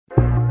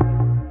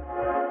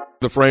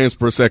The Frames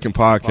Per Second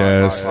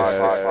podcast.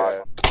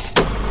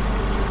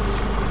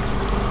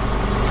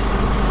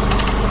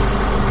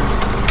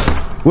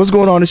 What's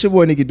going on? It's your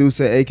boy Nikki Duce,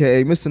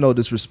 aka Mr. No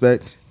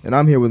Disrespect, and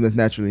I'm here with Miss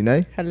Naturally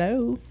Nay.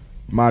 Hello.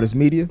 Modest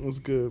Media. What's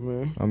good,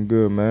 man? I'm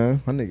good,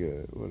 man. My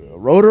nigga, a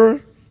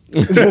rotor?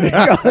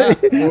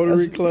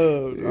 Rotary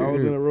Club. I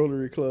was in a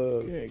Rotary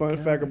Club. Fun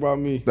fact about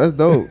me. That's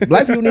dope.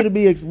 Black people need to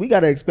be. We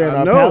gotta expand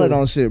our palate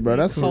on shit, bro.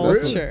 That's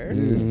culture.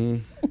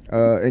 And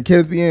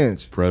Kenneth B.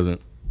 Inge. Present.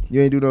 You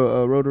ain't do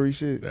no rotary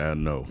shit.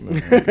 No.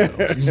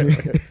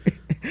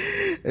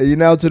 And you're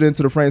now tuned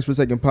into the Frames Per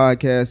Second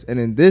podcast, and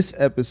in this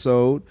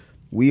episode,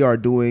 we are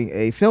doing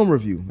a film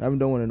review. I haven't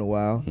done one in a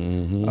while.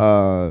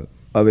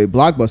 Of a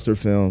blockbuster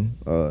film,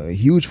 a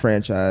huge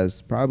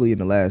franchise, probably in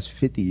the last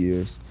 50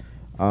 years.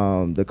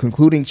 The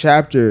concluding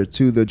chapter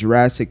to the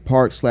Jurassic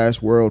Park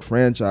 / World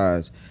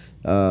franchise.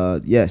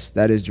 Yes,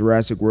 that is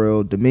Jurassic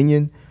World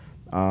Dominion.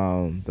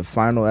 The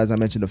final, as I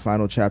mentioned, the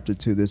final chapter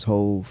to this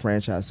whole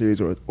franchise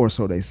series, or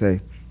so they say.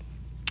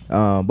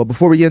 But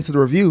before we get into the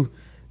review,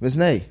 Ms.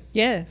 Nay.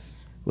 Yes.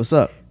 What's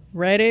up?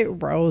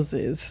 Reddit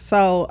roses.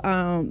 So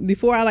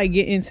before I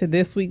get into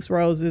this week's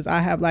roses, I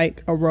have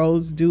a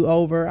rose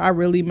do-over. I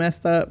really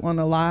messed up on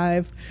the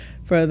live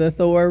for the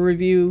Thor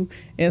review,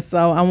 and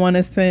so I want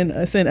to send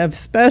a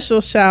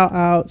special shout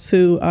out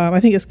to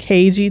I think it's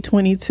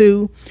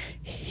KG22.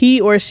 He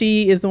or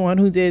she is the one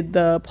who did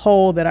the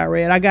poll that I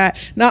read.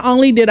 Not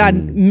only did I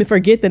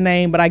forget the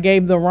name, but I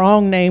gave the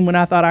wrong name when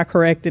I thought I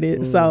corrected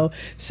it. So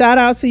shout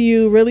out to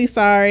you. Really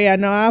sorry. I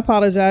know I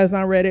apologized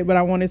on Reddit, but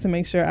I wanted to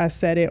make sure I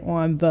said it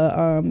on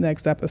the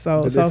next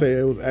episode. Did they say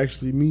it was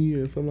actually me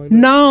or something like that?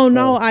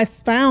 No, I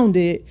found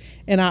it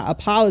and I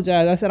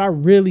apologized. I said I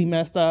really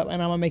messed up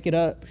and I'm gonna make it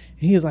up.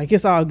 And he was like,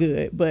 it's all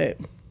good, but.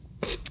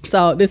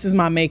 So this is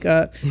my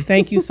makeup.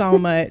 Thank you so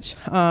much.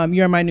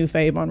 You're my new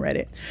fave on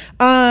Reddit.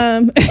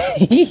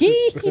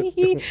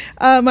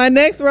 My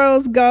next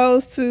rose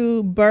goes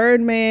to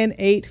Birdman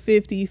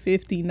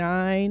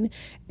 85059,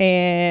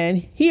 and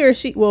he or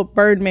she,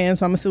 Birdman,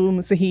 so I'm assuming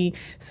it's a he,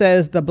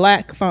 says the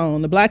black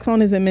phone. The black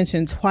phone has been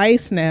mentioned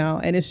twice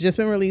now, and it's just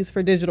been released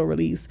for digital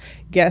release.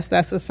 Guess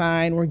that's a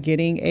sign we're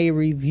getting a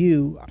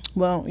review.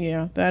 Well,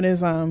 yeah, that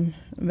is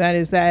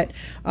that.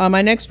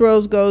 My next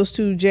rose goes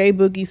to J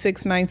Boogie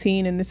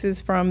 619, and this is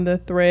from the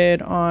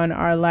thread on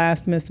our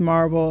last Miss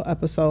Marvel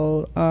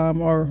episode,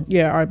 our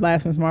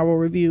last Miss Marvel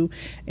review.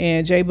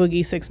 And J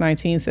Boogie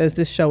 619 says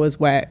this show is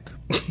whack.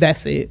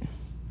 That's it.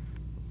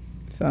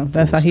 So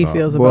that's how he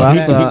feels about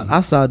that.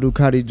 I saw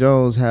Ducati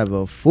Jones have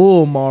a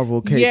full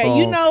Marvel cape on. Yeah,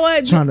 you know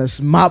what? Trying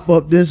to mop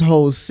up this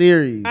whole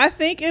series. I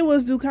think it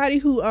was Ducati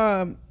who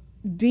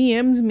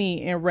DM'd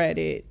me and read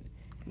it.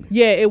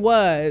 Yeah, it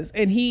was.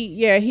 And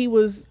he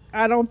was,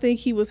 I don't think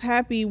he was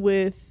happy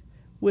with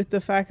the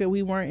fact that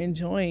we weren't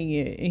enjoying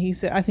it. And he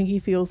said, I think he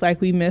feels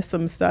like we missed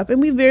some stuff.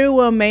 And we very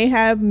well may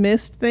have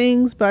missed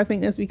things, but I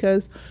think that's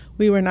because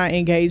we were not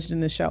engaged in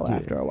the show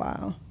after a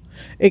while.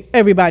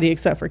 Everybody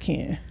except for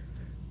Ken.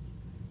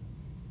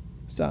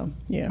 So,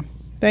 yeah.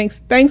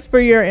 Thanks for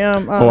your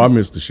I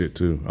missed the shit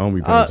too. I don't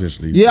be paying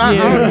attention to these.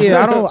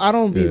 I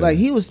don't be like,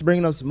 he was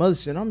bringing up some other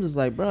shit. I'm just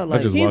like, bro,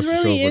 like, he's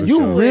really into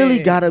you really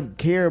gotta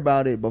care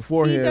about it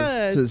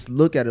beforehand to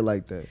look at it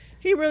like that.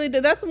 He really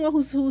did. That's the one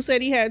who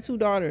said he had 2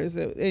 daughters,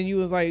 and you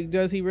was like,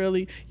 does he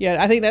really? Yeah,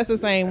 I think that's the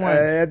same one.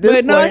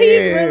 But no,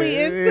 he's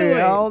really into it.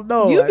 I don't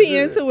know. You be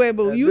into it,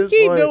 but you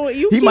keep doing.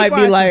 He keep might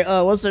watching. Be like,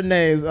 what's her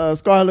name,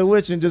 Scarlet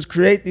Witch, and just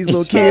create these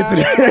little kids.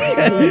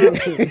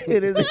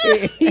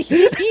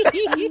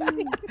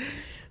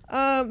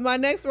 My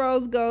next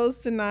rose goes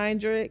to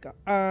Nindrick.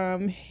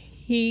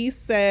 He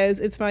says,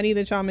 it's funny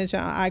that y'all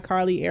mentioned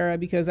iCarly era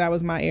because that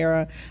was my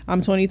era.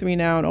 I'm 23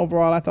 now, and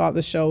overall, I thought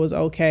the show was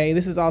okay.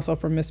 This is also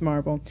from Miss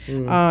Marvel.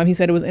 He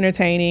said it was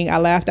entertaining. I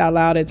laughed out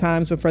loud at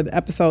times, but for the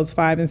episodes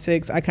 5 and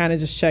 6, I kind of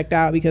just checked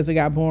out because it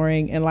got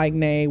boring. And like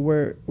Nay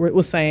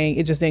was saying,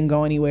 it just didn't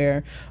go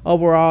anywhere.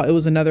 Overall, it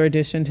was another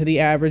addition to the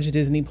average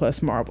Disney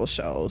Plus Marvel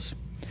shows.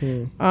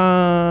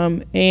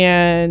 And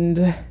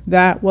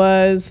that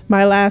was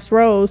my last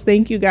rose.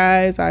 Thank you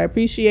guys. I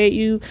appreciate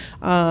you.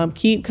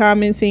 Keep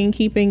commenting,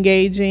 keep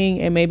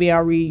engaging, and maybe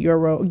I'll read your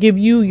rose, give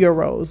you your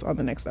rose on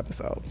the next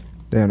episode.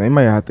 Damn, they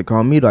might have to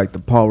call me like the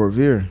Paul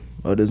Revere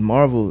of this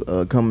Marvel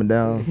coming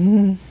down.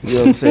 You know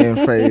what I'm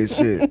saying? Phrase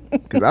shit.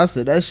 Because I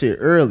said that shit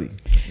early.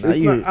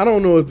 I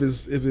don't know if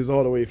it's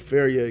all the way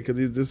fair yet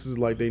because this is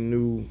like they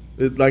knew.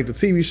 Like the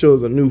TV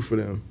shows are new for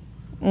them.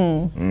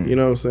 You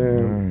know what I'm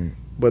saying?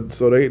 But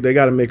so they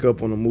got to make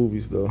up on the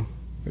movies though.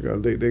 They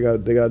got to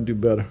do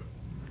better.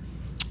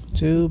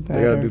 Do better.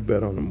 They got to do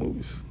better on the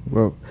movies.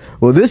 Well,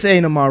 this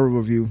ain't a Marvel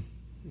review,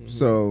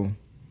 so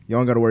you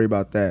don't got to worry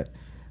about that.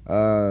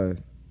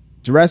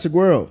 Jurassic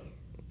World,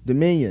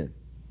 Dominion.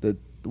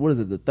 What is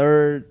it? The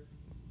third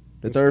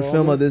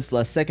film of this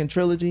second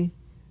trilogy.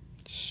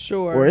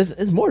 Sure. Or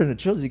it's more than a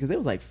trilogy because there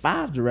was like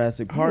 5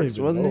 Jurassic Parks,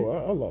 wasn't it?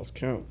 I lost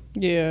count.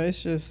 Yeah,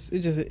 it's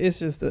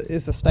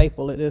a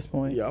staple at this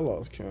point. Yeah, I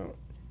lost count.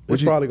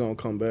 It's probably gonna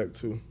come back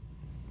too.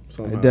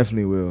 Somehow. It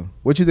definitely will.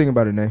 What you think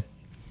about it, Nay?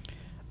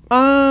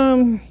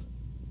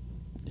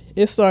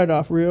 It started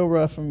off real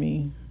rough for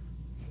me.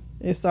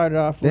 It started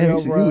off Damn,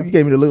 real rough. you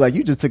gave me the look like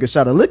you just took a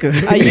shot of liquor.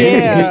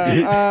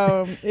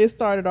 It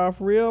started off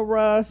real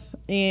rough,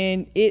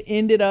 and it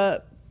ended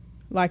up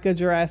like a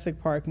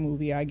Jurassic Park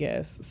movie, I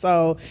guess.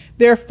 So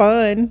they're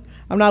fun.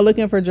 I'm not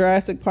looking for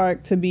Jurassic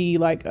Park to be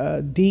like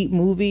a deep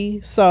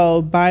movie.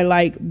 So by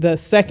like the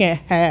second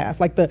half,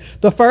 like the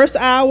first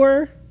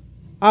hour,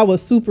 I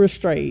was super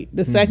straight.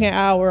 The second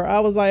hour, I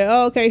was like,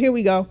 oh, okay, here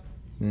we go.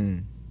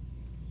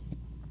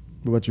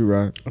 What about you,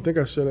 Rod? I think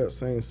I share that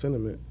same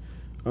sentiment.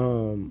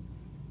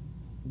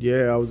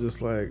 Yeah, I was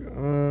just like,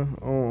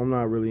 I'm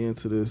not really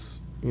into this.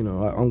 You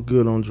know, I'm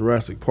good on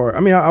Jurassic Park. I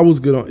mean, I was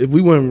good on. If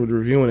we weren't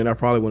reviewing it, I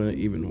probably wouldn't have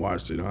even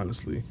watched it,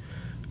 honestly.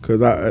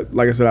 Because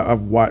like I said,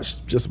 I've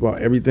watched just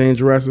about everything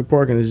Jurassic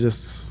Park, and it's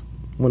just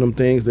one of them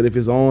things that if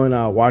it's on,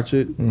 I'll watch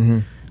it.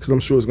 Because I'm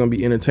sure it's gonna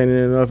be entertaining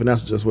enough, and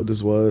that's just what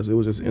this was. It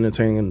was just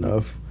entertaining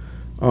enough.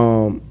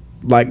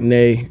 Like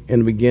Nay in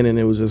the beginning,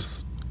 it was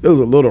a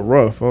little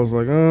rough. I was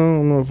like, I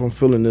don't know if I'm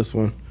feeling this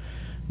one.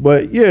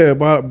 But yeah,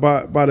 by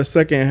the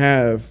second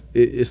half,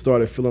 it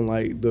started feeling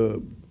like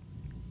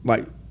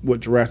what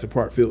Jurassic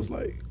Park feels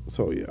like.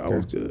 So yeah, I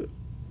was good.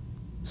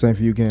 Same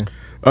for you, Ken.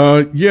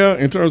 Yeah,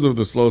 in terms of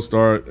the slow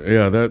start,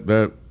 yeah,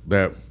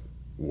 that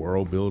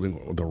world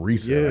building, the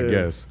reset, I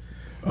guess,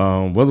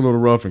 was a little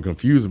rough and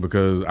confusing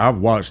because I've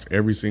watched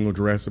every single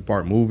Jurassic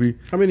Park movie.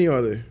 How many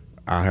are there?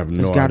 I have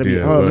no It's gotta idea.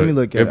 be. Oh, let me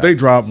look at if it. they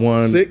drop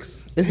one,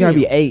 6. It's gotta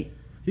be 8.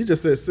 He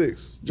just said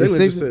 6. Just Jalen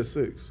 6? just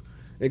said 6,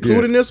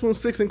 including this one.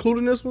 6,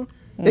 including this one.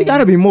 It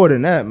gotta be more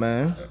than that,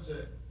 man.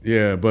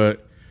 yeah,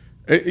 but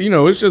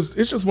it's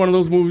just one of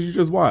those movies you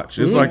just watch.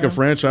 It's like a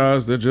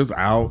franchise that's just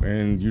out,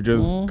 and you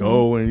just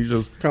go and you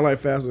just Kind of like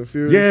Fast and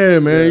Furious. yeah,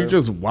 man. You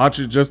just watch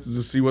it just to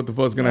see what the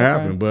fuck's gonna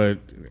happen. But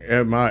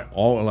am I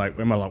like,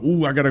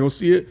 ooh, I gotta go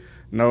see it?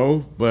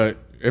 No, but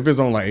if it's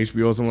on like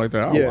HBO or something like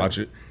that, I'll watch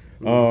it.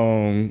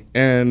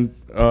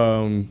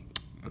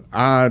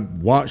 I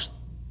watched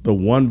the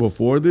one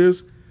before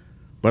this,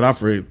 but I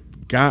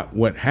forgot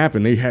what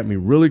happened. They had me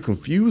really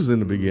confused in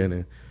the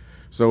beginning.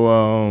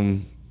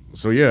 So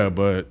yeah,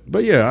 but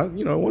yeah,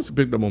 once it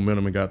picked up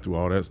momentum and got through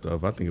all that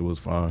stuff, I think it was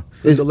fine.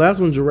 Is the last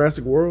one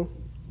Jurassic World?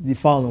 The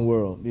Fallen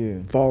World, yeah.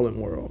 Fallen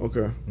World.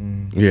 Okay.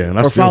 Yeah, and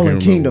I Or still Fallen can't remember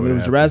Kingdom. what It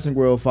was happened. Jurassic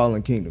World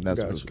Fallen Kingdom. That's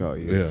what it's called.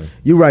 Yeah,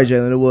 You're right,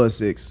 Jalen. It was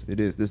 6. It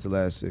is. This is the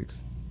last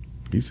 6.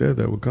 he said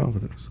that with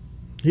confidence.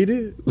 He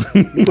did.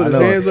 He put his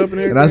hands up and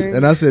everything.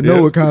 And I said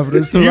no with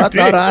confidence too. You I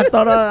did.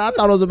 thought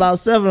it was about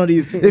 7 of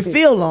these. It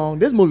feel long.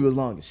 This movie was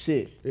long as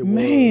shit. It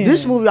Man,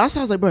 This movie, I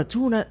was like, bro,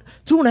 two and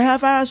a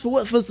half hours for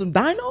what? For some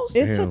dinos?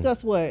 it Damn. took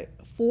us what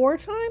 4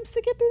 times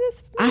to get through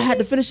this. I had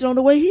to finish it on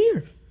the way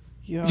here.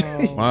 Yo,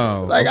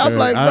 Wow. Like, I'm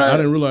like, I bruh.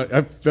 didn't realize.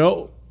 I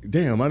felt.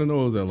 Damn, I didn't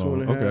know it was that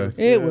long. 2.5.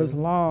 Okay. it was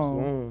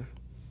long. long.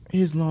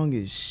 It's long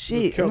as It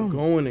shit. kept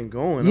going and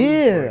going.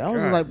 Yeah, I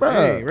was just like, God bruh,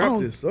 dang, I wrap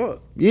don't- this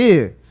up.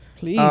 Yeah.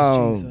 Please,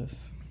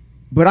 Jesus.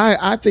 But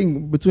I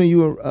think between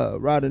you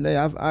and Rod and Nate,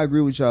 I agree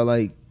with y'all.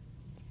 Like,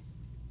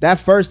 that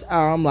first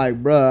hour, I'm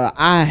like, bruh,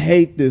 I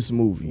hate this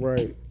movie.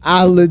 Right.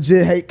 I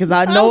legit hate, because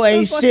I know I was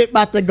ain't just like- shit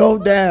about to go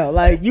down.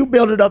 Like, you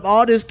building up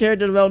all this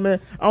character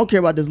development. I don't care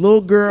about this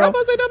little girl. I'm about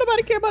to say, don't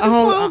nobody care about I this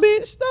don't- clown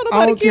bitch. Don't I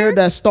nobody don't care care.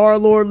 that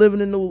Star-Lord living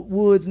in the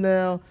woods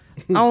now.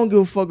 I don't give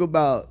a fuck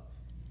about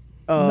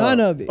None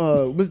of it.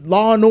 Was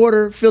Law and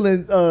Order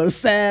feeling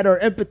sad or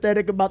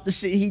empathetic about the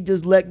shit he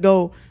just let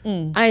go.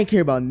 I ain't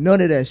care about none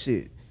of that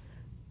shit.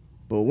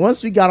 But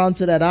once we got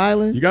onto that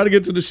island, You got to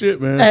get to the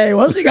shit, man. hey,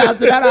 once we got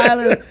to that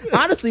island,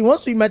 honestly,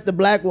 once we met the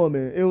black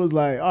woman, it was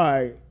like, all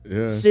right,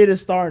 Yeah. shit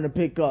is starting to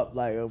pick up.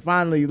 Like, we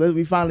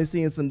finally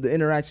seeing the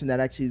interaction that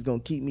actually is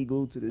gonna keep me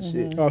glued to this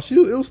shit. Oh,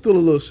 it was still a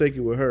little shaky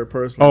with her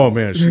personally. Oh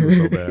man, she was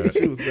so bad.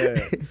 She was bad.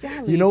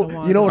 Y'all You know leave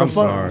what? DeWanda. I'm The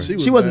sorry. She, She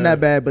was wasn't bad.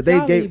 that bad, but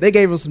Y'all they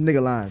gave her some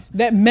nigga lines.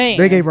 That man.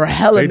 They gave her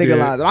hella They nigga did.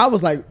 lines. And I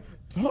was like,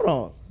 hold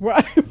on.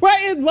 right.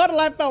 Right. What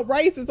I felt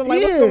racist. I'm like,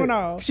 what's Yeah. going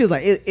on? She was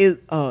like,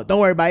 don't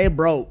worry about it, it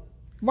broke.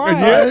 Right.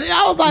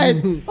 I was like,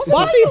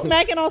 While she's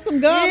smacking on some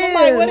gum, I'm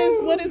like,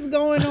 Yeah. what is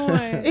going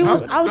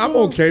on? I'm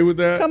okay with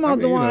that. Come on, I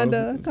mean,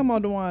 DeWanda. Come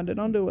on, DeWanda.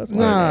 Don't do us like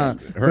nah.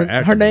 that. Her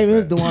acting Her name was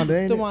is bad.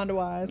 DeWanda, ain't it? DeWanda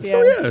Wise. Yeah.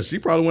 So yeah, she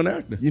probably went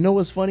acting. You know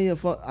what's funny? I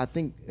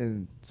think,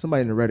 and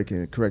somebody in the Reddit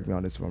can correct me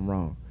on this if I'm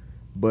wrong,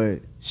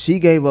 but she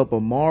gave up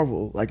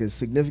a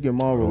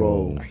significant Marvel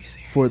role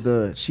for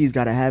the She's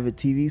Gotta Have It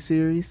TV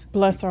series.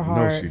 Bless her No,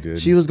 heart. she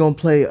did. She was gonna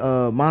play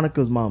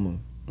Monica's mama.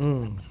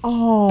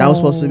 Oh, That was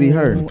supposed to be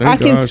her. Thank I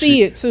can God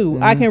see it too.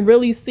 I can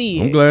really see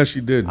it. I'm glad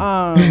she didn't.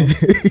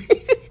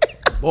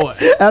 Boy.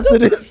 After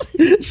this,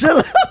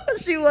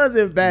 she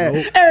wasn't bad.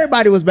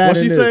 Everybody was bad. What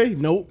in she this. say?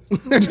 Nope.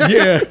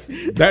 Yeah,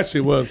 that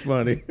shit was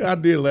funny. I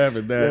did laugh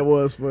at that. That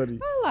was funny.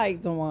 I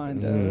like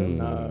DeWanda.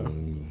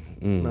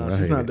 Nah, I she's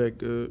hate not it. that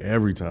good.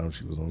 Every time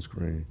she was on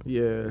screen.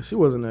 Yeah, she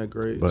wasn't that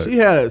great. But- she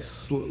had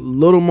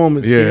little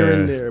moments here Yeah.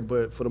 and there,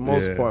 but for the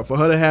most Yeah. part, for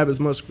her to have as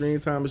much screen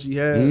time as she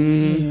had,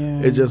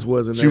 Yeah. it just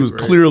wasn't. She that was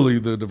great. clearly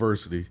the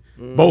diversity,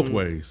 both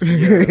ways.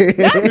 It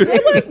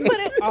was,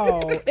 but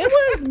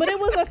it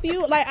was a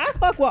few. Like, I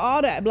fuck with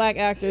all the black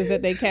actors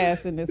that they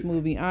cast in this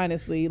movie.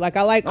 Honestly, like,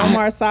 I like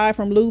Omar Sy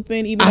from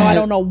Lupin, even though I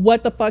don't know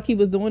what the fuck he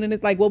was doing in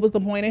this. Like, what was the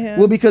point of him?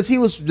 Well, because he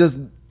was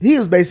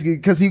basically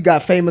because he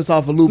got famous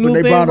off of Lupin.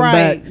 They brought him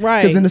back,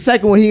 right? Because in the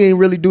second one, he ain't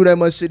really do that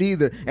much shit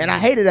either. And I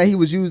hated that he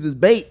was used as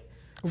bait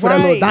for that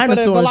little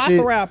dinosaur for the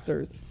shit.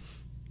 Velociraptors.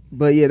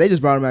 But yeah, they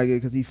just brought him out here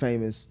because he's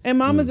famous. And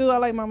Mamadou, I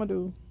like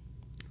Mamadou.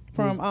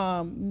 From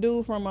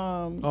the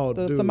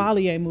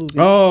Somalia movie.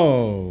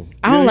 Oh,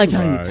 I don't like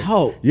how you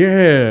talk.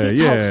 Yeah, he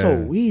talks so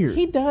weird.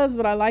 He does,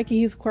 but I like it.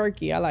 He's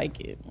quirky. I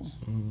like it.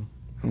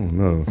 I don't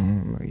know.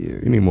 Yeah,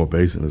 you need more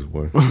bass in this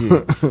boy.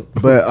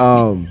 But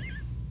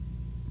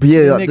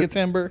yeah, nigga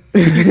Timber.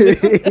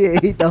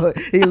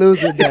 he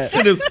losing that.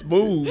 Shit is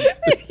smooth.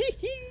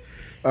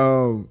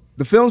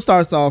 The film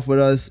starts off with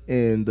us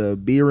in the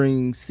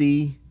Bering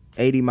Sea,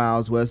 80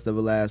 miles west of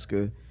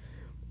Alaska.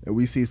 And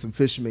we see some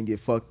fishermen get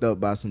fucked up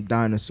by some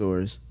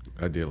dinosaurs.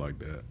 I did like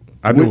that.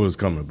 I knew it was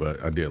coming,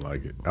 but I did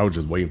like it. I was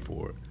just waiting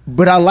for it.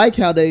 But I like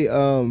how they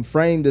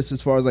framed this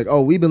as far as like, oh,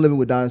 we've been living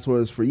with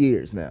dinosaurs for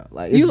years now.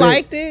 Like, you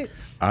liked it?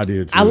 I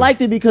did too. I liked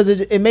it because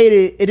it made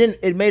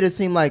it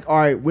seem like, all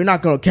right, we're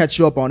not gonna catch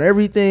you up on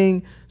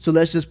everything, so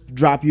let's just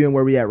drop you in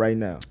where we at right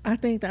now. I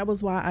think that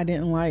was why I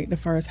didn't like the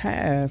first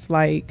half.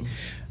 Like,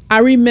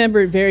 I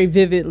remembered very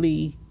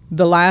vividly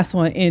the last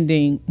one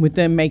ending with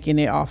them making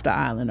it off the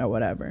island or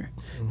whatever.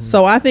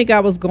 So I think I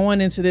was going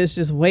into this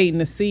just waiting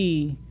to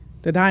see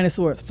the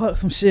dinosaurs fuck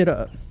some shit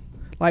up.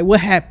 Like, what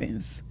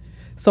happens?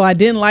 So I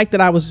didn't like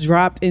that I was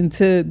dropped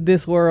into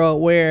this world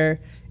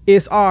where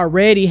it's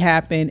already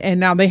happened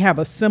and now they have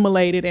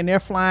assimilated and they're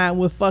flying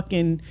with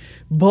fucking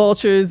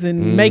vultures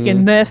and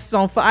making nests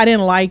on fire. I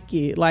didn't like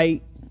it.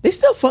 Like, They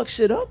still fuck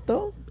shit up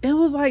though. it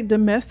was like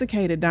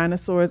domesticated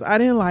dinosaurs. I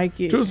didn't like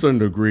it. To a certain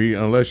degree,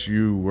 unless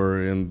you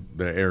were in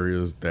the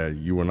areas that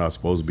you were not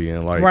supposed to be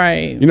in. Like,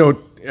 right. You know,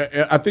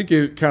 I think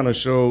it kind of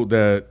showed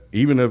that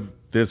even if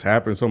this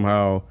happened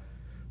somehow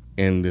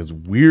in this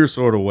weird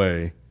sort of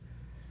way,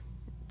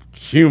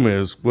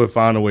 humans would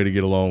find a way to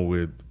get along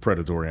with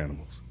predatory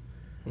animals.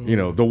 You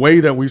know, the way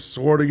that we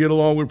sort of get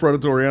along with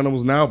predatory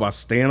animals now by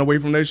staying away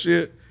from that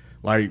shit.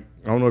 Like,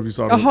 I don't know if you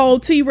saw a whole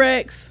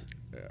T-Rex.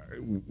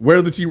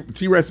 Where the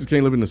T-Rexes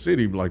can't live in the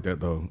city like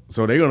that, though.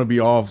 So they're going to be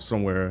off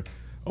somewhere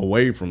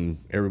away from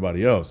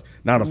everybody else.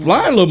 Now, the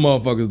flying little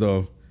motherfuckers,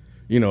 though,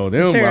 you know,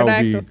 them I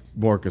would be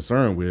more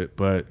concerned with.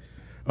 But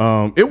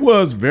it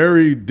was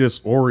very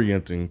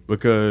disorienting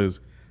because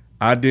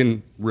I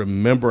didn't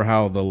remember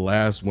how the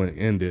last one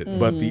ended.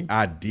 But the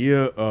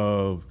idea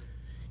of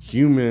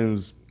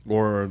humans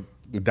or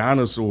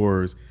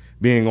dinosaurs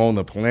being on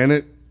the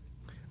planet,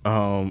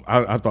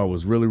 I thought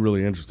was really,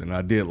 really interesting.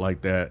 I did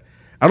like that.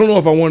 I don't know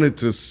if I wanted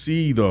to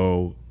see,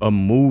 though, a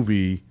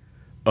movie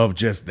of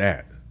just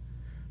that.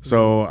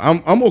 So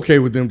I'm okay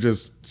with them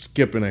just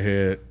skipping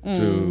ahead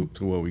to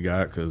what we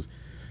got because,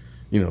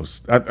 you know,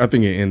 I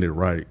think it ended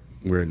right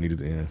where it needed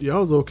to end. Yeah, I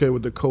was okay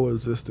with the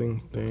coexisting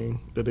thing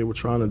that they were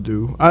trying to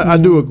do. I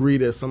do agree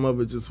that some of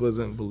it just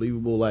wasn't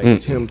believable, like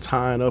him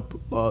tying up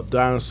a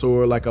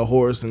dinosaur like a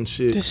horse and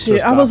shit.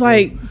 I was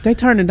like, they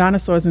turned the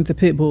dinosaurs into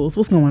pit bulls.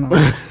 What's going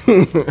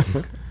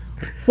on?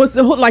 What's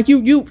the like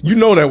you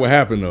know that would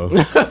happen though.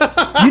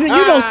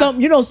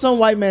 you know some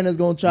white man is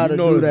gonna try to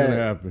do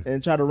that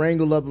and try to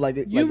wrangle up like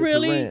you like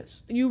really it's a ranch.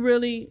 You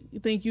really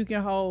think you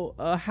can hold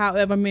a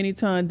however many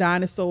ton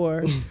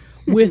dinosaur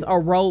with a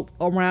rope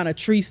around a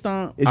tree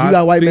stump? If you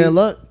got white man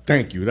luck.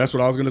 Thank you. That's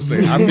what I was gonna say.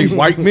 I think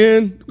white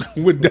men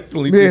would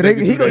definitely. Yeah,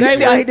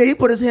 he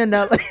put his hand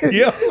out like,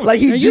 like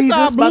he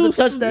Jesus about to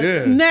touch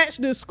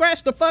that.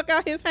 Scratch the fuck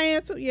out his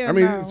hand too. Yeah, I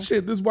mean,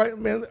 shit. This white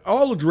man,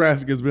 all of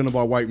Jurassic has been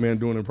about white men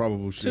doing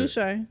improbable shit.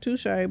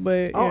 Touche.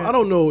 But I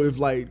don't know if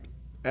like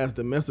as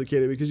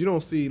domesticated because you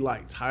don't see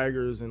like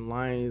tigers and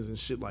lions and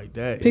shit like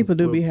that. People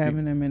do be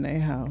having them in their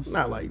house.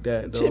 Not like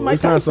that though.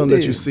 It's not something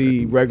that you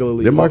see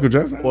regularly. Did Michael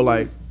Jackson or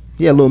like.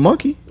 Yeah, a little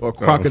monkey or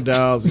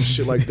crocodiles and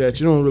shit like that.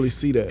 You don't really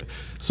see that.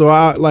 So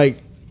I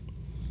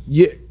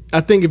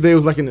think if they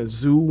was like in a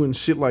zoo and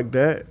shit like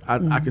that,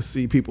 I could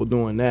see people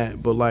doing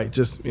that. But like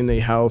just in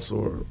their house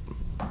or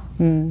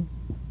in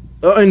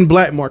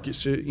black market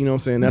shit, you know what I'm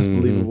saying? That's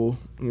believable.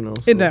 You know,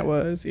 so. That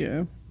was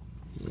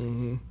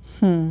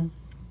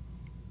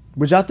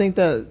But y'all think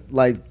that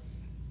like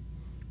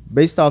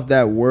based off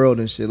that world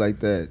and shit like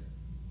that,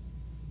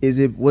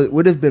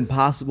 would it have been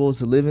possible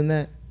to live in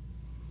that?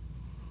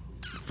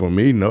 For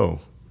me,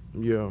 no.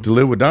 Yeah. To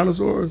live with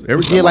dinosaurs?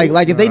 Yeah,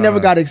 like if they never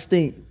got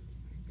extinct,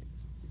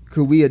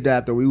 could we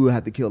adapt or we would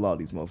have to kill all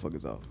these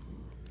motherfuckers off?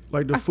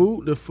 Like the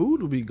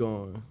food would be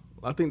gone.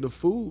 I think the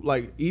food,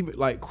 like even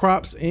like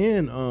crops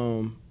and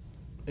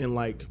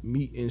like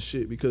meat and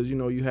shit, because you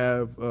know you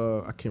have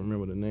I can't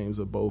remember the names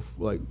of both.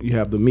 Like you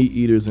have the meat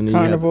eaters and then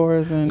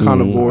carnivores and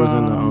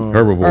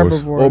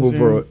herbivores.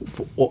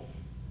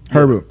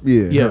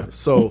 Yeah.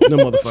 So them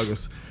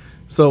motherfuckers.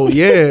 So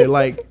yeah,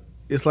 like.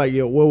 It's like,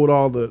 yo, where would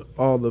all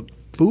the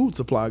food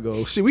supply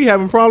go? Shit, we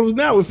having problems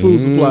now with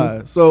food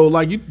supply. So,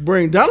 like, you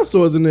bring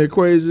dinosaurs in the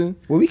equation.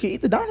 Well, we can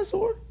eat the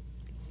dinosaur.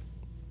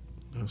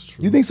 That's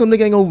true. You think some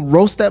nigga ain't gonna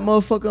roast that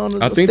motherfucker on the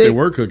I think steak? they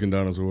were cooking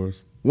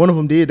dinosaurs. One of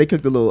them did. They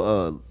cooked the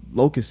little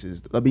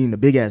locusts. I mean, the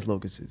big ass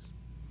locusts.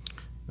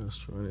 That's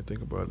true. I didn't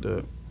think about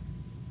that.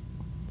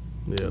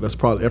 Yeah,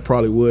 that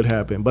probably would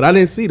happen, but I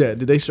didn't see that.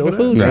 Did they show The that?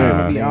 food chain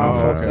Nah. would be all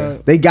Nah. fucked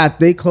up. They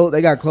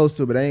got close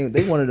to it, but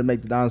they wanted to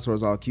make the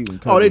dinosaurs all cute and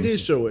Oh, they cuddly did and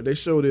shit. show it. They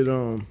showed it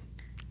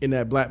in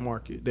that black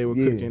market. They were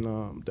Yeah.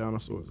 cooking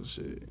dinosaurs and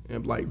shit,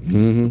 and like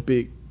Mhm.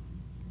 big.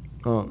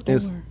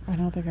 It's, I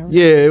don't think I.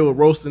 yeah, they were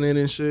roasting it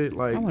and shit.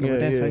 Like, I wonder yeah,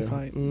 what that yeah. tastes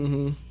like.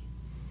 Mm-hmm.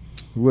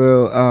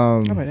 Well,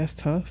 I bet that's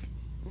tough.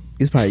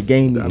 it's probably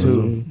gamey Dinosaur.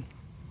 too.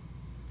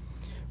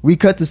 We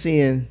cut to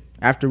seeing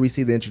after we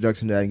see the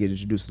introduction to that and get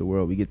introduced to the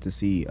world. We get to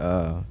see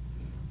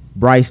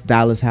Bryce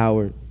Dallas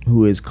Howard,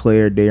 who is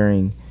Claire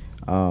Daring,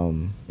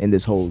 in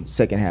this whole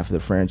second half of the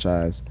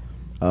franchise,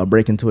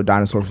 break into a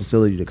dinosaur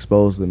facility to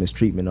expose the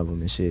mistreatment of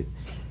them and shit.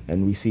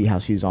 And we see how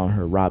she's on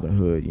her Robin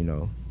Hood,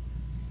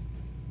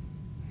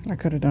 I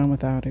could have done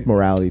without it.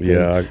 morality thing.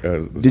 Yeah.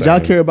 Did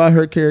y'all care about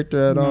her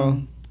character at all?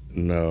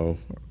 No.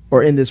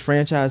 Or in this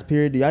franchise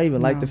period? Do y'all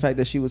even like the fact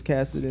that she was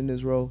casted in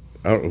this role?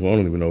 I don't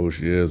even know who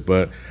she is,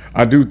 but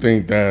I do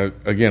think that,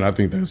 again, I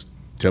think that's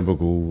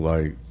typical,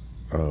 like,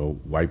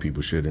 white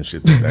people shit and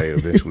shit that they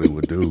eventually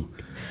would do.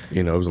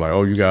 It was like,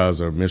 oh, you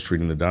guys are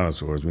mistreating the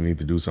dinosaurs. We need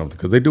to do something.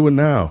 Because they do it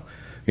now.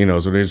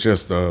 So there's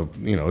just,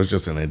 it's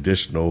just an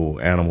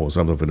additional animal or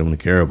something for them to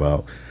care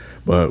about.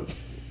 But,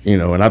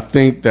 and I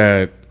think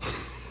that,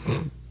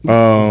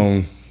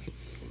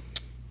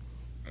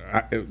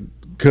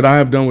 could I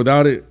have done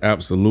without it?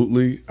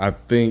 Absolutely. I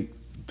think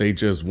they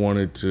just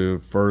wanted to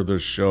further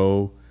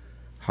show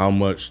how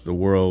much the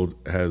world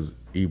has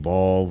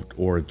evolved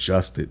or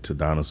adjusted to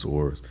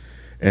dinosaurs,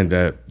 and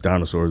that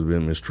dinosaurs have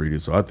been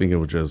mistreated. So I think it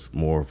was just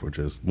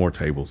more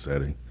table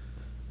setting.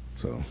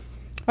 So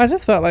I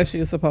just felt like she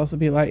was supposed to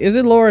be like, is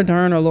it Laura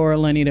Dern or Laura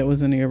Linney that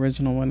was in the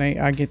original one?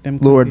 I get them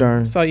confused. Laura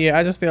Dern. So yeah,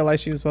 I just feel like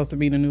she was supposed to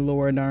be the new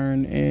Laura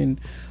Dern, and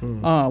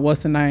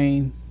what's the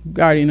name?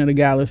 Guardian of the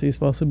Galaxy is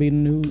supposed to be the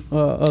new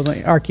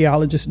other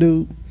archaeologist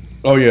dude.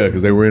 oh yeah,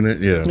 because they were in it.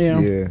 Yeah.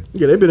 Yeah.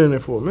 Yeah, they've been in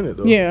there for a minute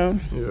though. Yeah.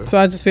 Yeah. So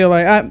I just feel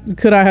like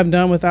I have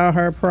done without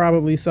her,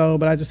 probably so,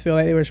 but I just feel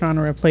like they were trying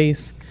to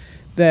replace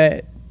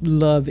that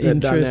love That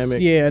interest.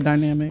 dynamic. Yeah,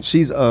 dynamic.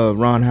 She's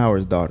Ron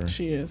Howard's daughter.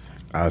 She is.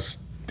 I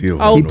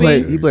still Oh, He have no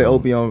played idea.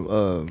 Opie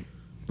on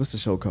what's the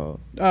show called?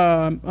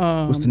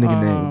 What's the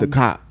nigga name? The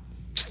cop.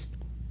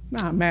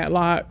 Not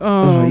Matlock.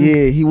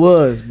 Yeah, he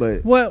was,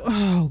 but What?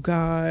 Oh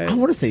God! I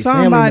want to say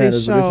Somebody's Family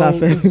Matters, but it's not show.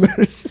 Family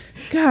Matters.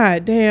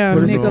 God damn,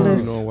 What is it called?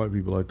 Nicholas. We don't know white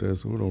people like that,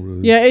 so we don't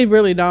really. Yeah, it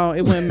really don't.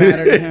 It wouldn't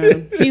matter to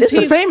him. It's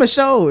a famous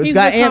show. It's he's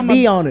got Aunt become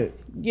B a- on it.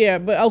 Yeah,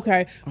 but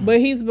okay. But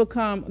he's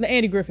become the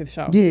Andy Griffith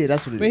Show. Yeah,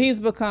 that's what it But is. he's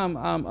become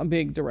a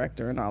big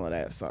director and all of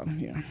that. So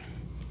yeah.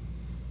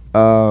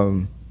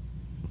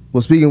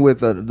 Well, speaking with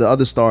the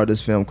other star of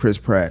this film, Chris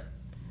Pratt,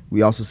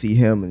 we also see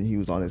him, and he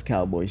was on his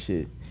cowboy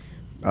shit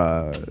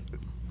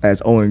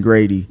as Owen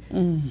Grady.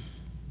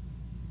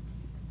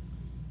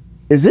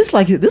 Is this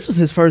this was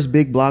his first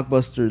big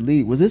blockbuster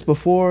lead? Was this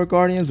before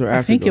Guardians or after?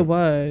 I think it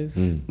was.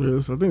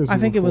 Yes, I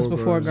think it was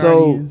before Guardians.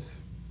 So- Guardians.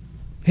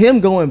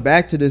 Him going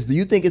back to this, do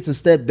you think it's a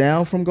step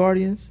down from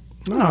Guardians?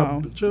 Nah,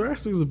 No.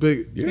 Jurassic is a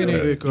big. Yeah. It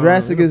is. big,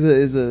 Jurassic is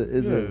a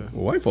yeah.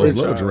 Well, white folks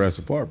love Franchise.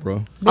 Jurassic Park,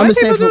 bro. Black just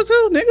saying people do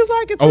too. Niggas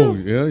like it too. Oh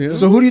yeah, yeah.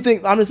 So who do you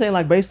think? I'm just saying,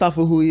 like, based off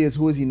of who he is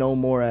known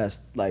more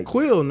as? Like,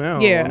 Quill now.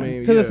 Yeah, I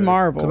mean, 'cause it's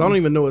Marvel. Because I don't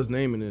even know his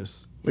name in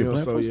this. Wait, black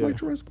so folks yeah. like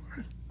Jurassic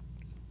Park?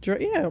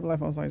 Yeah, black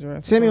folks like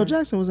Jurassic. Samuel Park.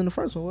 Jackson was in the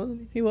first one, wasn't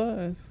he? He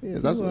was. Yeah,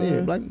 that's He what. Yeah,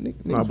 was. black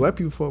niggas. Nah, black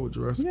people fuck with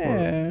Jurassic Park.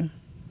 Yeah.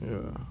 Yeah.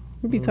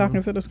 We be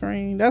talking to the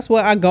screen. That's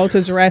what I go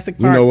to Jurassic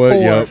You Park know what? for.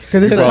 Yep.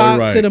 'Cause it's to a- talk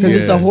right. to the Because movie.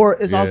 it's a horror.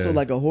 It's Yeah. also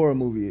like a horror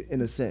movie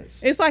in a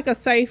sense. It's like a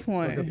safe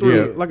one. Like a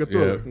thriller. Like a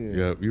thriller.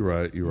 Yeah, you're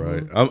right. You're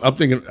right. I'm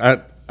thinking. I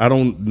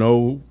don't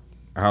know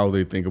how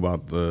they think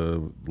about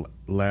the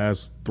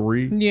last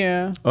three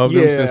Yeah. of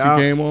them Yeah, since he I-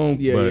 came on.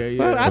 yeah, but yeah, yeah.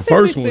 But I the think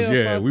first we ones, still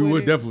yeah, fuck we with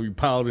would it. definitely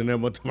piled in that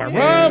much. Yeah.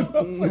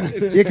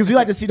 Yeah, because we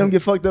like to see them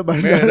get fucked up by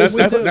the Man,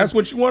 dinosaurs. that's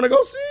what you want to go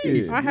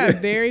see. I have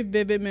very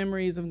vivid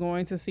memories of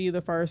going to see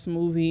the first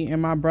movie,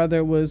 and my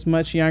brother was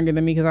much younger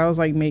than me because I was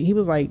like, he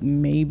was like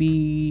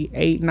maybe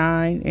 8,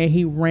 9, and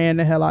he ran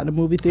the hell out the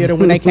movie theater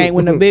when they came,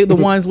 when the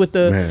ones with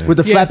the Man. with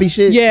the yeah, flappy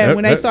shit. Yeah,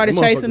 when they That- started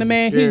them chasing the motherfuckers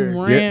man, was he scary.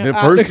 ran. Yeah, the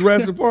out first the-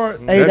 Jurassic Park.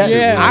 Hey, that that, shit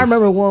yeah. was- I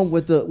remember one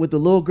with the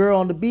little girl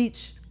on the beach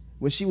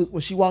when she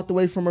walked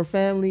away from her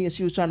family and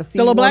she was trying to feed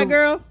The little one black of-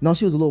 girl? No,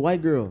 she was a little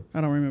white girl. I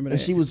don't remember that.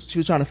 And she was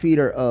trying to feed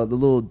her the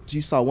little.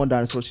 She saw one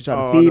dinosaur. She tried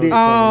Oh, to I feed know it, what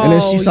you're talking and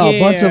then she saw a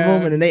bunch of yeah.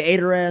 them, and then they ate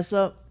her ass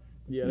up.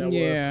 Yeah, that was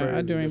Yeah, crazy.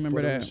 I do The remember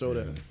footage that. Show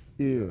that.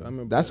 Yeah, I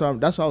remember that's that. why.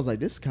 That's why I was like,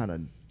 this kind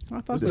of. I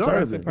thought It's the dark.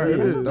 Jurassic Park. Yeah, I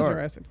it's thought the dark.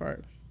 Jurassic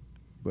Park.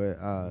 But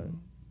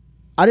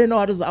I didn't know.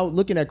 I was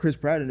looking at Chris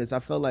Pratt in this. I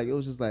felt like it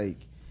was just like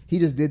he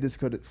just did this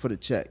for the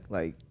check.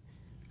 Like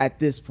at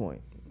this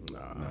point.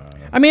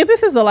 I mean, if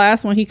this is the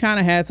last one, he kind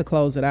of had to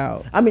close it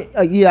out. I mean,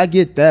 yeah, I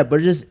get that, but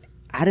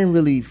I didn't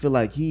really feel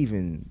like he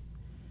even.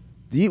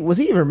 Was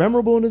he even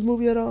memorable in this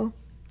movie at all?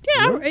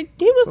 Yeah, he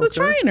was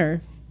the Okay.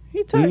 trainer.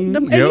 He took them,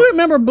 and you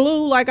remember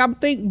Blue? Like I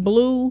think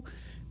Blue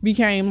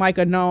became like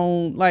a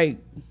known, like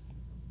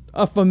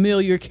a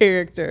familiar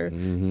character.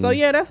 So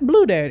yeah, that's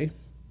Blue Daddy.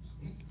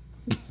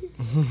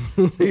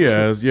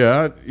 Yes,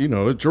 yeah.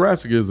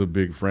 Jurassic is a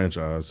big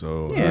franchise,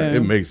 so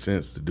it makes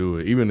sense to do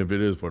it, even if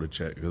it is for the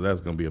check, because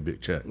that's gonna be a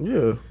big check.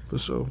 Yeah, for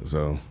sure.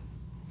 So,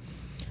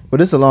 but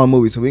it's a long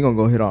movie, so we're gonna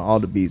go hit on all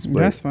the beats. But,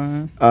 that's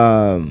fine.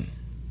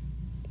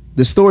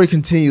 The story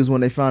continues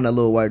when they found that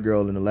little white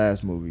girl in the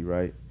last movie,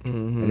 right?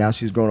 And now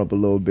she's grown up a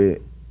little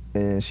bit,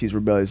 and she's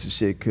rebellious as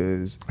shit.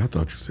 Cause I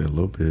thought you said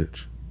little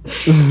bitch.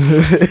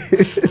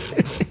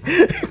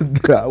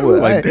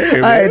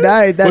 I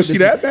ain't that was she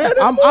that bad?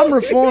 I'm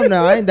reformed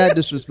now. I ain't that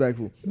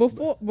disrespectful.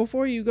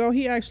 Before you go,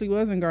 he actually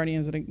was in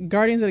Guardians of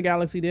the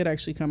Galaxy. Did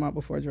actually come out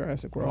before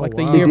Jurassic World,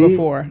 the year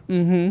before.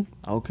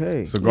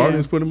 Okay, so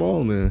Guardians put him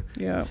on then.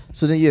 Yeah.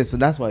 So then so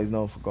that's why he's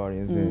known for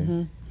Guardians.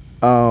 Then,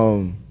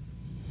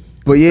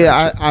 but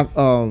yeah, I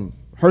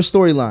her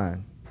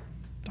storyline.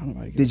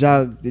 Did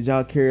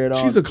y'all carry it on?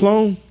 She's a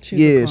clone.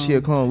 She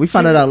a clone. We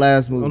found that out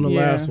last movie. On the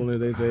last one that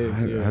they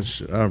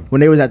said,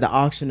 when they was at the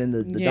auction and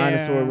the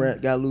dinosaur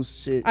got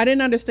loose shit. I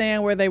didn't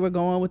understand where they were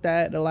going with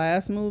that the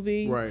last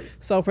movie. Right.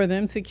 So for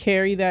them to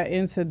carry that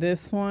into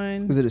this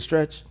one, was it a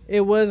stretch?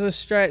 It was a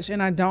stretch,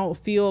 and I don't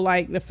feel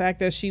like the fact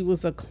that she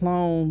was a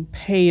clone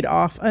paid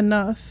off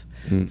enough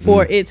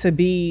for it to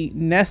be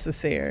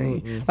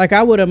necessary. Like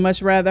I would have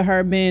much rather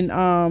her been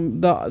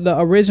the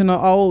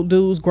original old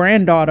dude's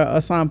granddaughter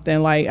or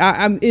something. Like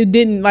she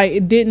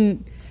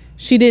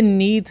didn't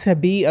need to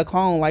be a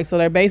clone. Like, so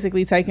they're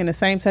basically taking the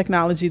same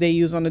technology they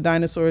used on the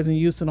dinosaurs and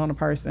used it on a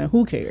person.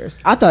 Who cares?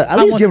 I thought at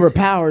least give her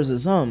powers or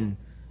something.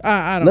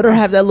 I don't Let her know.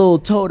 have that little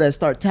toe that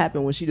start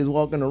tapping when she just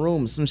walk in the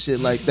room, some shit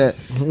like that.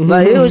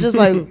 Like it was just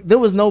like there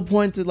was no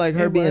point to like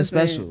her being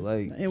special.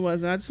 Like it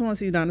wasn't. I just want to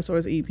see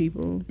dinosaurs eat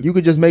people. You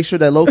could just make sure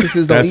that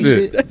locusts don't eat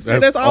shit.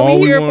 That's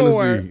all we here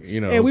for. See,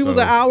 and we was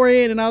an hour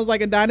in, and I was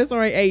like, a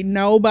dinosaur ain't ate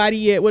nobody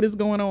yet. What is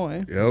going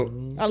on?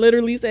 Yep. I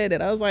literally said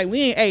that. I was like,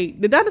 we ain't ate.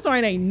 The dinosaur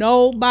ain't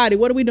nobody.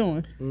 What are we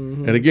doing?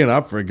 And again,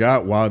 I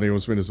forgot why they were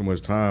spending so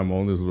much time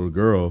on this little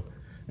girl.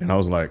 And I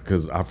was like,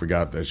 because I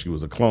forgot that she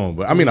was a clone.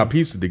 But I mean, I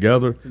pieced it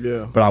together.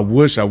 Yeah. But I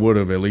wish I would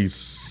have at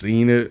least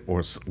seen it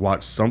or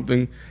watched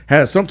something,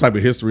 had some type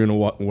of history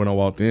when I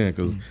walked in.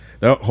 Because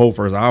that whole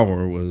first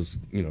hour was,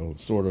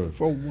 sort of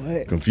for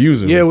what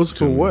confusing. Yeah, it was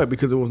for what?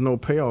 Because there was no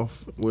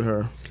payoff with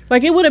her.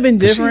 Like it would have been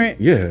different.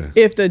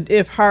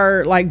 If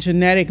her like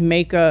genetic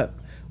makeup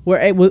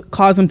it would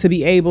cause them to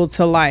be able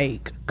to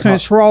like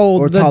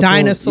control the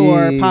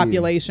dinosaur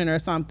population or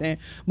something.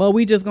 But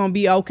we just gonna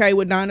be okay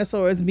with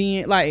dinosaurs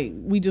being like,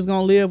 we just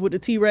gonna live with the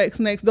T-Rex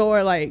next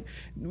door, like,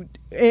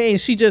 and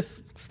she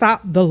just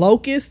stopped the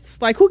locusts.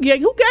 Like who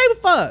gave a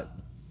fuck?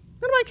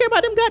 Nobody care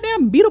about them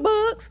goddamn beetle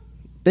bugs.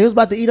 They was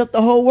about to eat up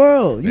the whole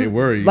world. They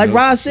were, like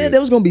Ron said,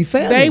 there was gonna be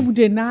famine. They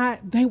did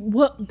not. They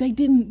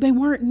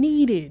weren't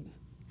needed.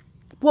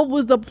 What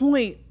was the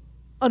point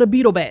of the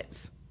beetle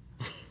bats?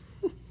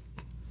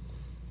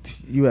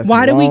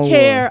 Why do we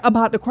care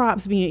about the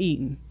crops being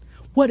eaten?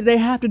 What do they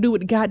have to do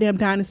with the goddamn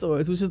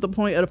dinosaurs, which is the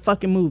point of the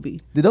fucking movie?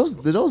 Did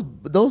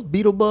those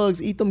beetle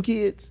bugs eat them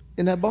kids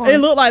in that barn?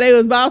 It looked like they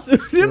was about to.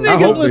 Them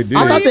niggas was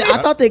screaming.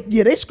 I thought they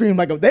screamed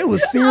like they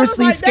was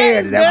seriously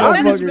scared of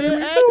that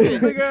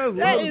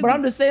motherfucker. But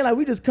I'm just saying, like,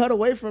 we just cut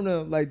away from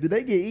them. Like, did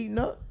they get eaten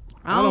up?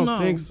 I don't know.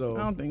 think so.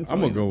 I don't think so.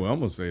 I'm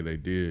gonna say they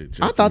did.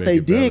 I thought they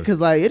did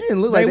because like it didn't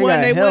look like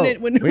they got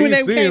help. When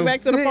they came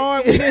back to the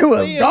farm, it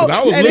was dope.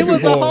 And it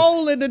was a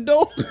hole in the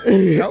door.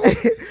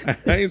 I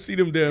didn't see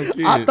them damn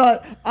kids.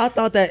 I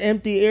thought that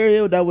empty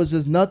area that was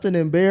just nothing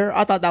and bare.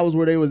 I thought that was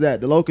where they was at.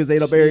 The locusts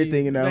ate up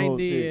everything in that whole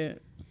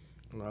shit.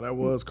 No, that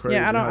was crazy.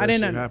 Yeah, I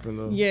didn't. Happen,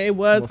 though. Yeah, it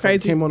was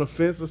crazy. Came on a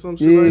fence or some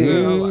shit like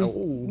that. I was like,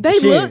 ooh. They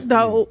looked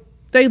dope.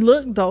 They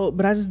looked dope,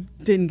 but I just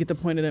didn't get the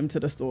point of them to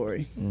the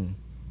story.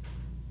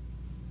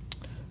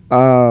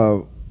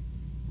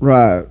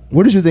 Right.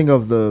 What did you think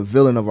of the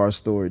villain of our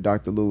story,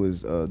 Dr.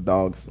 Lewis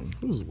Dodgson?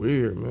 It was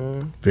weird,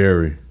 man.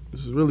 Very.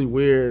 This is really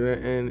weird,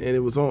 and it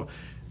was on.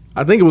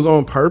 I think it was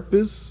on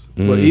purpose,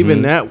 but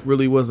even that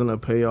really wasn't a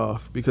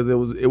payoff because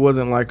it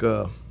wasn't like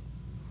a.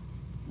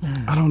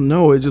 I don't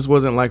know. It just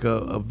wasn't like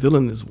a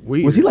villainous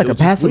weird. Was he like a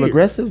passive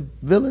aggressive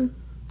villain?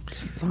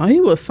 He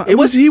was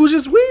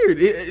just weird.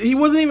 He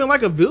wasn't even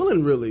like a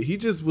villain really. He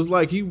just was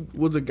like he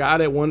was a guy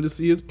that wanted to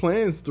see his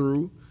plans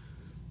through.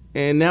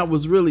 And that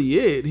was really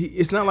it.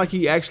 It's not like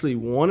he actually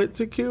wanted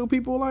to kill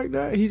people like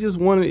that. He just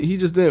wanted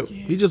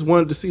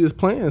to see his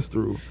plans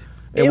through.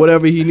 And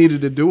whatever he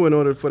needed to do in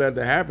order for that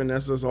to happen,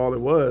 that's just all it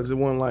was. It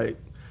wasn't like,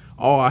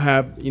 oh,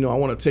 I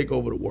want to take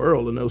over the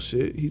world or no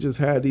shit. He just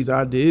had these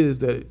ideas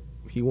that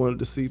he wanted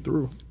to see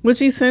through.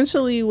 Which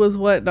essentially was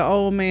what the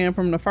old man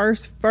from the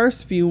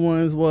first few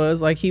ones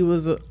was. Like he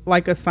was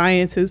like a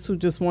scientist who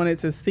just wanted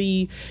to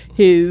see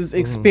his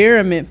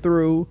experiment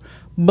through.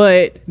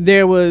 but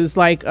there was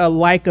like a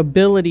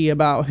likability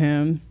about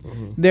him.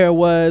 There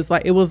was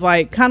like, it was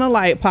like kind of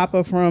like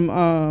Papa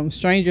from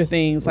Stranger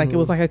Things. Like it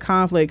was like a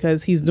conflict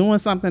because he's doing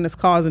something that's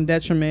causing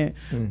detriment,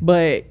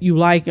 but you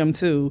like him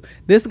too.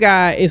 This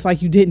guy, it's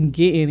like you didn't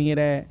get any of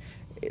that.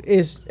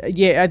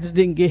 I just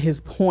didn't get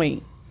his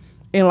point.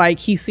 And like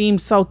he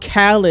seemed so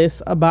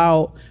callous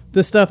about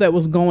the stuff that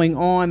was going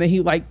on, that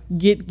he like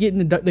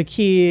getting the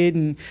kid,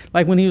 and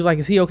like when he was like,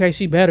 is he okay?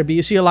 She better be.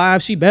 Is she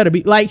alive? She better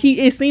be. Like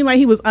it seemed like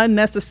he was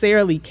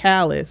unnecessarily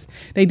callous.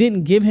 They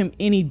didn't give him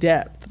any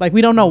depth. Like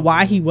we don't know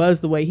why he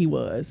was the way he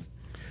was.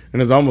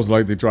 And it's almost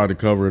like they tried to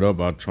cover it up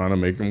by trying to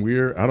make him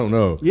weird. I don't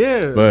know.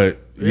 Yeah. But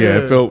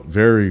it felt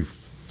very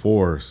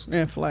forced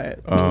and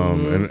flat.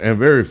 And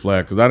very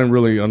flat, because I didn't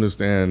really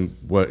understand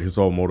what his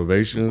whole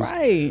motivations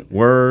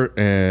were,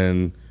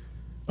 and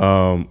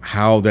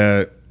how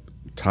that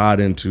tied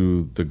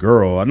into the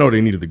girl. I know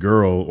they needed the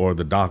girl, or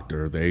the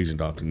doctor, the Asian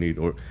doctor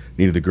needed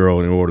the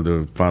girl in order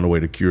to find a way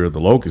to cure the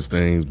locust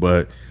things.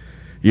 But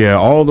yeah,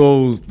 all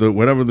those,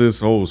 whatever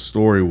this whole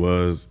story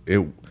was,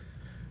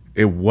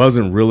 it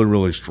wasn't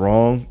really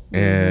strong.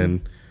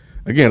 And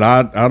again,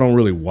 I don't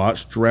really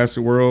watch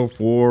Jurassic World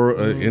for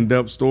an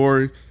in-depth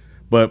story,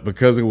 but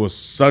because it was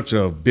such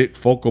a big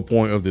focal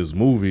point of this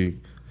movie,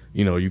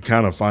 you know, you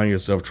kind of find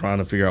yourself trying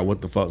to figure out what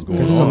the fuck's going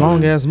on. Because it's a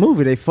long ass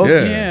movie. They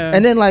focus. Yeah.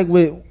 And then like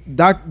with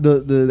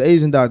the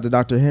Asian doctor,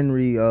 Dr.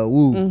 Henry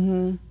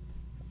Wu,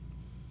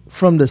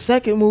 from the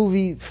second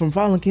movie, from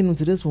Fallen Kingdom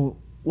to this one,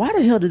 why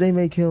the hell did they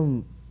make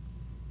him?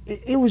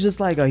 It was just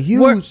like a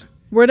huge.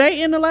 Were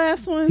they in the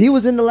last one? He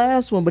was in the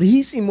last one, but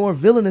he seemed more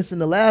villainous in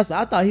the last one.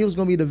 I thought he was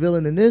gonna be the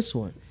villain in this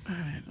one.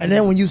 And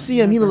then when you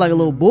see him, he look like a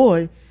little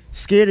boy,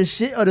 scared as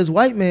shit of this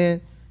white man,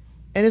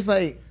 and it's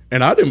like.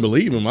 And I didn't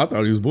believe him. I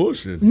thought he was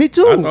bullshit. Me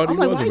too. I thought he I'm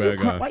like, was a bad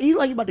guy. Why you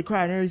like about to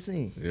cry in every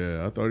scene?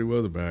 Yeah, I thought he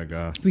was a bad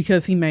guy.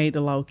 Because he made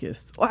the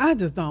locust. Well, I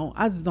just don't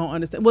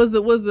understand. Was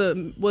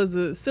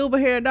the silver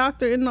haired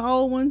doctor in the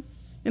old one,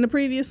 in the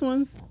previous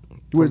ones?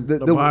 Was the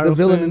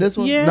villain in this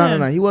one? Yeah.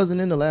 No. He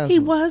wasn't in the last one. He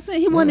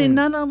wasn't in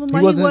none of them.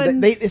 He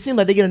wasn't. It seemed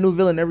like they get a new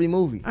villain every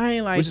movie. I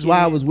ain't like it. Which is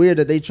why it was weird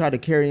that they tried to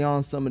carry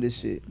on some of this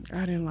shit.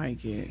 I didn't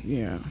like it.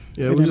 Yeah.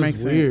 Yeah, it was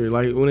just weird.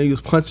 Like when he was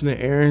punching the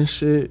air and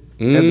shit at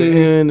the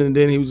end, and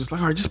then he was just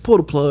like, all right, just pull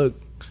the plug.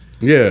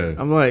 Yeah.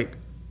 I'm like,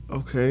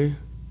 okay.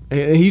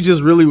 And he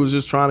just really was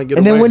just trying to get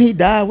And away. then when he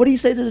died, what did he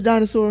say to the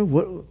dinosaur?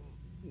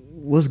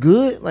 What's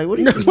good? Like, what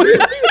do you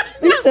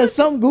he said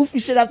some goofy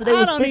shit after they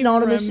was spitting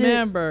on him and shit.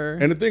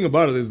 And the thing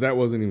about it is that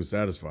wasn't even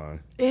satisfying.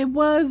 It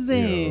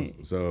wasn't. You know,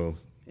 so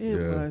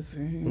it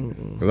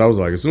wasn't. Because I was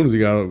like, as soon as he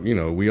got, you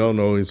know, we all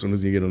know as soon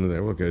as you get under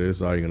there, okay, this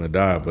is how you're gonna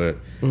die. But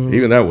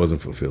even that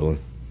wasn't fulfilling.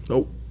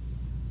 Nope.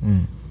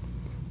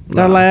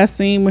 The last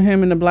scene with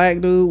him and the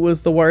black dude was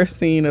the worst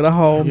scene of the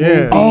whole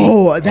movie.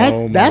 Oh,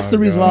 that's the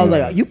reason why I was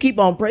like, you keep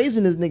on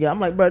praising this nigga.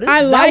 I'm like, bro,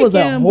 that was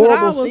a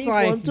horrible scene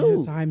for him too.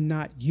 Yes, I'm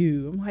not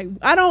you. I'm like,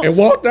 I don't. And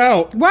walked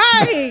out.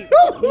 Right.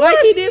 Like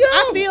he did.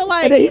 I feel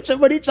like. And then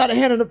when he tried to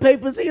hand him the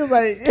papers, he was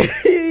like,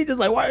 he just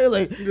like, why?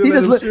 Like he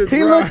looked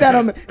at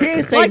him. He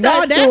didn't say like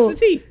nothing the to him.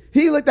 audacity.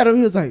 He looked at him.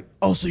 He was like,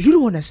 oh, so you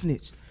the one that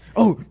snitched?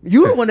 Oh,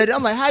 you the one that.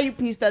 I'm like, how you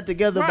piece that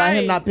together by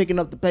him not picking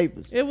up the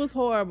papers? It was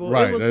horrible.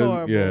 Right. It was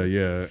horrible.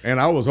 Yeah. And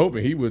I was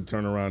hoping he would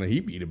turn around and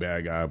he'd be the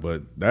bad guy,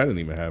 but that didn't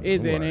even happen. It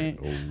I'm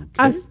didn't. Like, okay.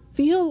 I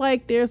feel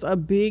like there's a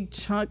big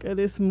chunk of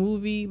this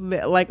movie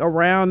that, like,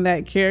 around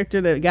that character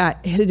that got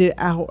edited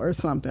out or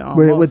something.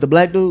 With the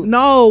black dude?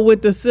 No,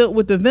 with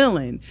the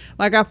villain.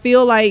 Like, I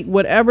feel like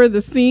whatever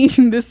the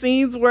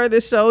scenes were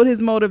that showed his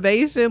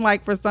motivation,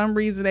 like, for some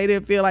reason they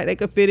didn't feel like they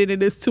could fit it in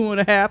this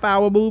 2.5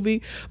 hour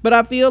movie. But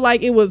I feel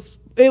like it was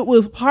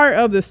part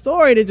of the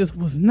story that just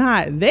was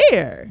not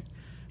there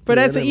for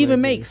that to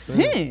even make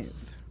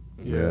sense.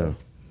 Yeah.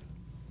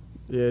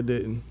 Yeah, it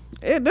didn't.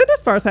 This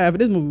first half of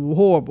this movie was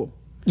horrible.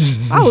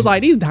 I was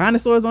like, these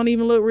dinosaurs don't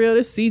even look real.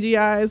 This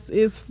CGI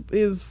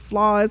is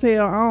flawed as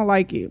hell. I don't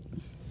like it.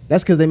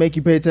 That's because they make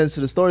you pay attention to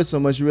the story so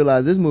much you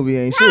realize this movie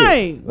ain't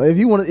Right. shit. Like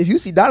if you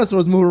see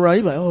dinosaurs moving around,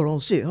 you be like, oh,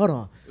 hold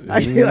on.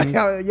 I feel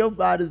like your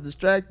body's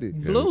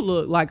distracted. Blue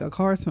looked like a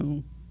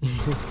cartoon.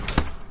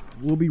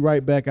 We'll be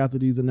right back after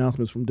these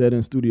announcements from Dead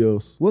End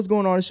Studios. What's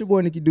going on? It's your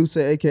boy Nikki Duce,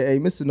 aka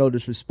Mr. No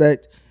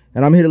Disrespect,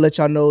 and I'm here to let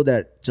y'all know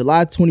that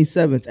July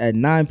 27th at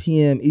 9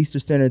 p.m.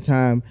 Eastern Standard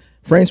Time,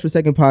 Frames Per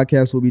Second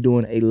Podcast will be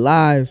doing a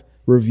live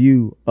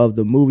review of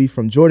the movie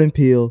from Jordan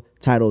Peele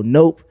titled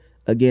Nope.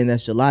 Again,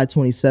 that's July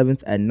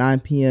 27th at 9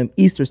 p.m.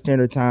 Eastern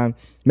Standard Time.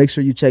 Make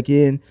sure you check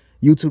in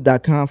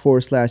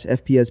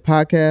youtube.com/FPS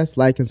Podcast.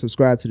 Like and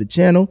subscribe to the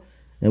channel,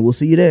 and we'll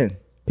see you then.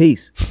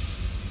 Peace.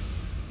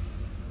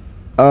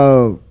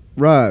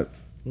 Rod,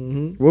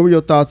 what were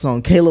your thoughts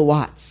on Kayla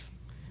Watts,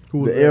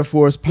 the Air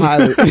Force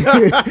pilot?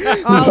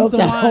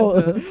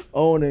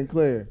 Owen and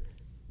Claire.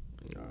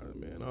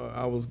 Man,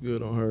 I was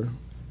good on her.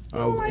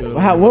 I was good.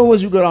 When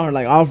was you good on her?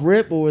 Like off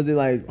rip, or was it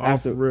like Off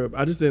after? rip.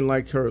 I just didn't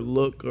like her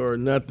look or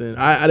nothing.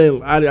 I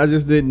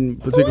just didn't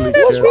particularly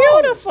That's care.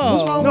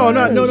 beautiful. No,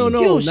 not no,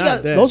 Cute. She not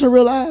got, that. those her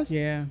real eyes.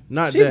 Yeah,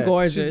 Not she's that.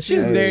 gorgeous.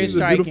 She's very she's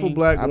striking. a beautiful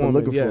black I've been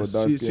woman. looking for a Yes,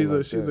 dark skin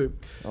like she's that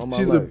all my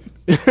she's a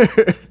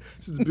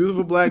she's a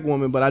beautiful black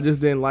woman. But I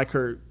just didn't like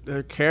her.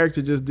 Her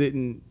character just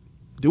didn't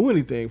do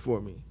anything for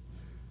me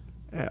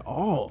at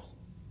all.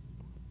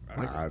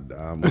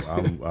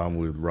 I'm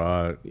with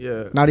Rod.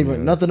 Yeah, Not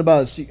even nothing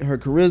about her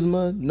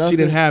charisma. Nothing. she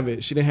didn't have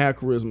it. She didn't have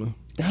charisma.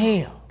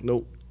 Damn.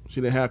 Nope,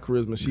 she didn't have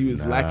charisma. She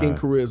was lacking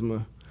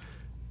charisma.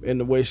 In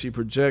the way she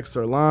projects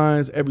her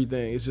lines,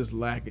 everything, it's just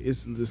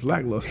It's just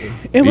lackluster.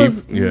 It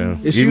was. Yeah.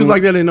 If she was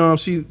like that,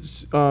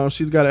 and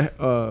she's got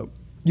a.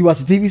 You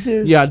watched the TV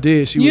series? Yeah, I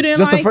did. She You was, didn't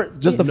Just like? the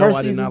first. Just the no, first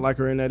I did season. not like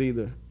her in that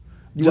either.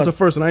 You Just the watched-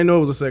 first one. I didn't know it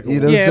was the second one.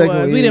 the Yeah, it second was.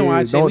 one, We didn't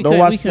watch it. Don't We couldn't-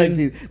 watch we the second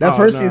couldn't- season. That Oh,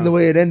 first nah. season, the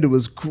way it ended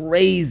was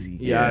crazy.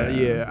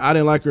 Yeah. I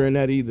didn't like her in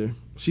that either.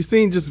 She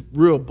seemed just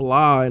real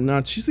blah and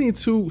not.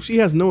 She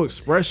has no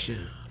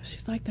expression.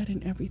 She's like that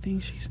in everything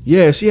she's.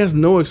 Yeah, she has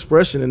no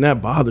expression, and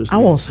that bothers me.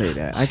 I won't say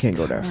that. I can't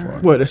go that far.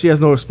 What? That she has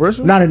no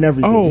expression? Not in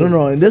everything. Oh.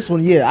 No. In this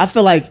one, yeah. I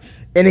feel like,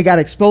 and it got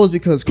exposed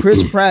because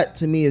Chris Pratt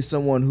to me is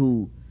someone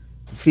who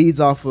feeds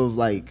off of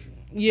like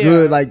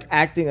good like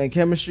acting and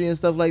chemistry and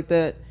stuff like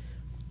that.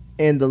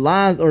 And the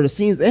lines or the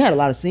scenes, they had a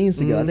lot of scenes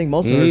together. I think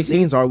most of her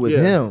scenes are with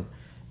him,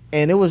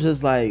 and it was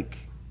just like,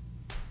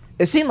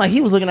 it seemed like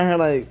he was looking at her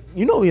like,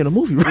 you know, we in a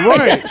movie, right?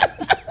 Right.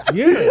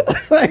 Yeah.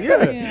 Like, Yeah.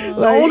 The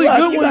like, only you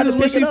good one gotta is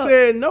when pick it she up.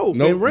 said no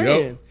Nope, and ran.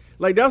 yep.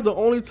 Like that was the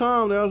only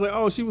time that I was like,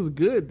 oh, she was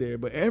good there.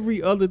 But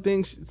every other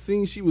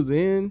scene she was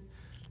in,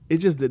 it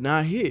just did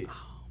not hit.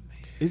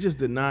 It just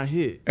did not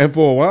hit. And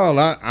for a while,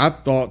 I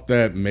thought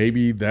that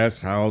maybe that's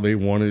how they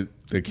wanted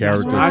the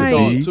character what I to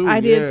thought, be. too. I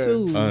did yeah.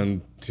 too.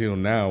 Until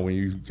now, when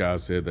you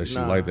guys said that she's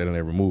Nah. like that in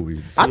every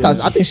movie. I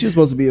think she was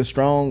supposed to be a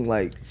strong,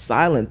 like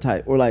silent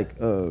type, or like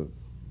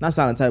not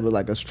silent type, but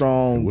like a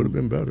strong. Would have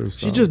been better.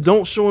 She just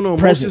don't show no emotion.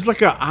 Presence. It's like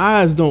her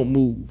eyes don't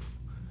move.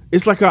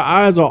 It's like her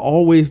eyes are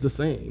always the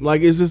same.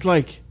 Like it's just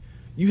like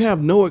you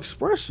have no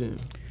expression.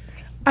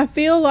 I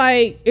feel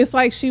like it's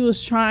like she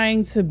was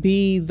trying to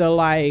be the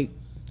like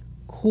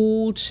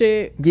cool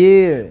chick,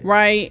 Yeah,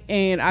 right?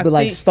 And I but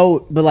like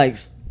think right,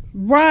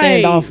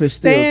 standoffish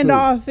still, too.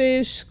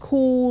 standoffish,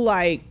 cool,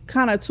 like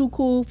kind of too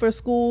cool for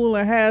school,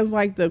 and has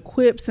like the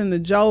quips and the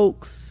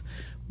jokes,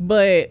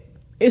 but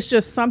it's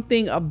just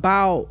something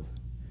about.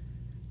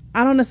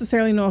 I don't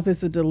necessarily know if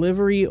it's the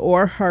delivery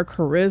or her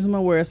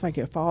charisma where it's like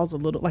it falls a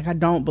little like I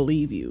don't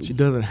believe you. She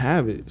doesn't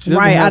have it. She doesn't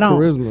Right, I have don't-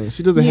 charisma.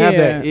 She doesn't have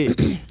that Yeah.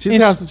 it.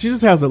 She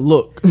just has a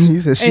look. you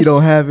said she And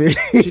don't have it.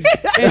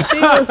 And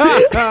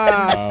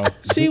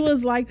she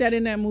was like that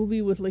in that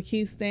movie with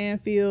Lakeith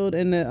Stanfield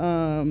and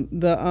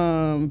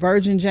the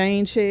Virgin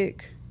Jane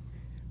chick.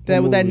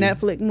 That with that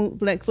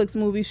Netflix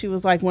movie, she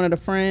was like one of the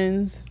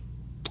friends.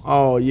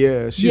 Oh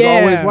yeah, she's Yeah.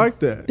 always like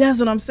that. That's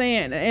what I'm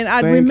saying. And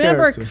I Same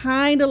remember character.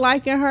 kind of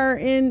liking her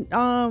in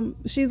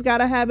She's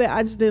Gotta Have It.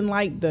 I just didn't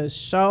like the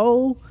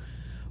show.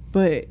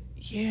 But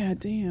yeah,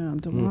 damn,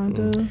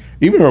 DeWanda.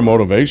 Even her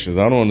motivations,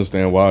 I don't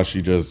understand why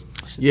she just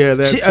Yeah,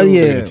 that She- too.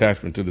 yeah. took an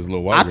attachment to this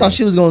little white I girl. thought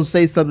she was gonna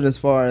say something as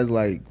far as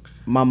like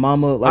my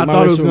mama. Like I my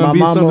thought it was relationship with gonna my be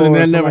mama something or that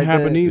something never like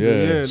happened that. either.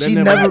 Yeah. Yeah, that She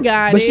never. never,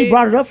 got but she it.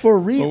 brought it up for a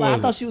reason. What Like, I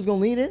was thought it? she was gonna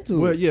lean into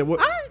Well, it. yeah, what?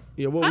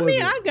 What I was mean,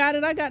 it? I got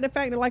it. I got the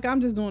fact that like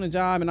I'm just doing a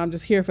job and I'm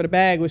just here for the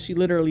bag, what she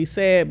literally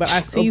said. But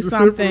I see I'm just here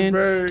for the something.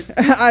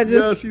 bag. I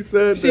just Yeah, she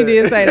said she that.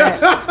 did say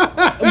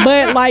that.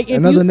 But like if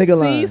Another you nigga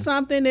see line.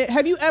 something that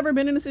have you ever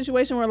been in a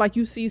situation where like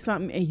you see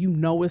something and you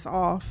know it's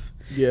off?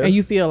 Yes. And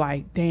you feel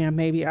like, damn,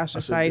 maybe I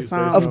should say say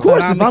something. something. Of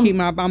course, I'm if gonna I'm- keep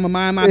I'm gonna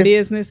mind my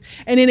business.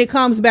 And then it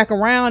comes back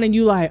around, and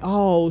you like,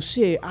 oh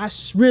shit, I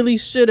really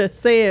should have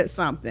said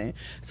something.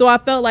 So I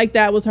felt like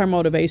that was her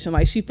motivation.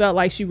 Like she felt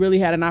like she really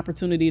had an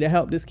opportunity to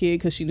help this kid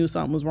because she knew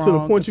something was wrong. To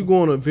the point you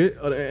go on an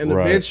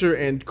Right. adventure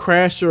and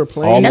crash your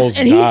plane. Almost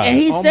And he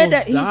Almost said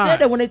that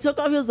died. when they took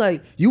off, he was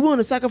like, "You willing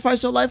to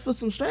sacrifice your life for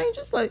some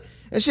strangers?" Like,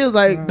 and she was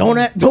like, "Don't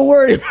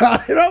worry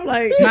about it." I'm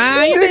like,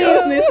 Mind your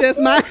nigga. business, just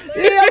mind.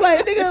 Yeah, I'm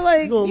like, nigga,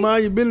 like, You gonna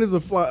mind your business or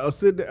fly or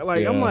sit there.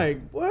 Like I'm Yeah. like,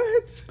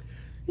 what?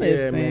 Yeah,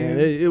 Listen. man.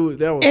 It was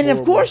that was. and of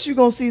horrible. course you're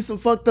gonna see some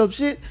fucked up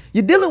shit.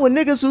 You're dealing with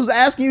niggas who's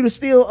asking you to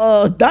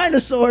steal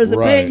dinosaurs and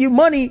Right. paying you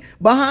money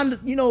behind,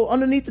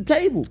 underneath the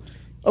table.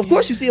 Of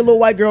course, you see a little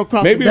white girl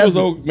cross maybe the it was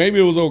desert. maybe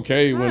it was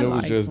okay when I it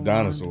was like just DeWanda.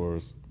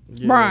 dinosaurs.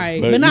 Right,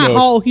 But, but you not know,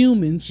 whole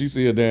humans. She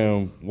see a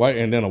damn white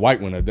and then a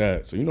white one at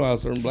that. So you know how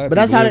certain black But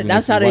people that's how live they, and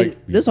that's see how they. white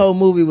people. This whole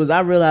movie was.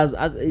 I realized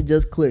it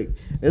just clicked.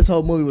 This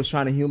whole movie was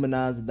trying to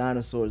humanize the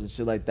dinosaurs and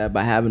shit like that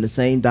by having the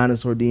same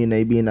dinosaur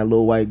DNA being that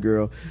little white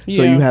girl.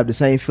 So Yeah. you have the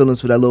same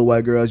feelings for that little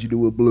white girl as you do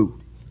with Blue.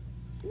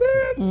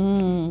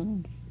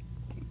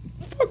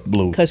 Fuck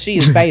Blue. Cause she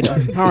is beta.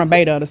 Her and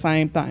beta are the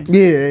same thing.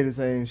 Yeah, it ain't the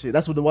same shit.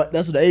 That's what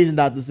the Asian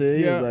doctor said.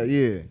 He Yeah. was like,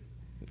 yeah.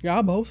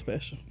 Y'all both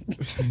special.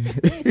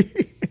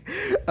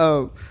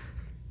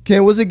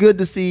 Ken, was it good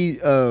to see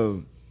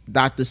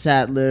Dr.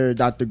 Sattler,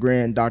 Dr.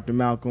 Grant, Dr.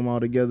 Malcolm all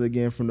together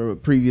again from the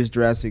previous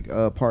Jurassic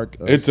Park.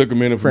 It took a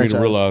minute for franchise. me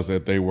to realize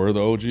that they were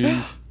the OGs.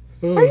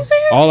 Are you serious?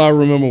 All I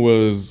remember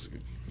was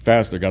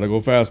Faster, Gotta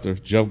Go Faster,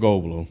 Jeff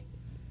Goldblum.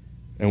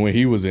 And when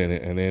he was in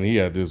it, and then he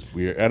had this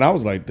weird, and I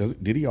was like,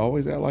 did he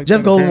always act like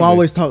Jeff that? Goldblum Apparently,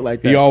 always talked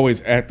like that. He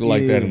always acted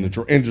like that Yeah. in the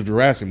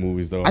Jurassic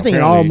movies, though. I think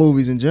in all Apparently,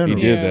 movies in general.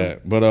 he did Yeah.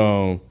 that.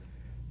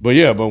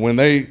 But when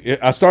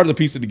I started to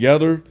piece it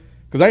together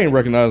because I didn't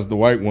recognize the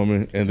white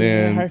woman, and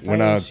then her face,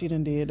 when she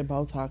done did the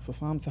Botox or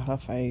something to her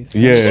face.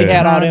 Yeah. She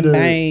had all them Kinda-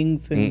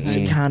 bangs and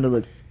She kind of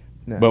looked.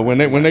 Nah. But when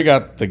they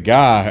got the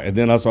guy, and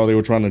then I saw they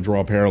were trying to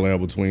draw a parallel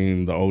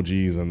between the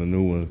OGs and the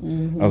new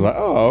ones. I was like,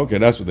 oh, okay,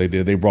 that's what they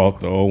did. They brought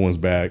the old ones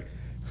back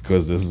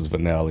because this is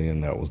finale,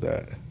 and that was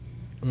that.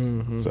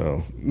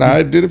 So,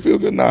 did it feel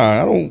good?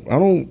 Nah, I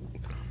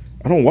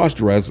don't watch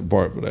Jurassic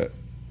Park for that.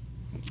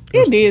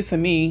 it did to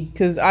me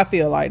because I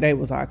feel like they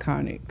was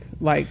iconic.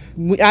 Like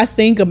I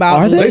think about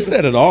Are They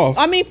set it off.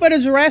 I mean, for the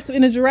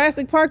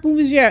Jurassic Park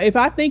movies, yeah. If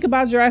I think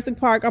about Jurassic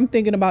Park, I'm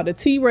thinking about the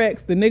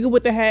T-Rex, the nigga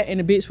with the hat, and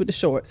the bitch with the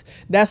shorts.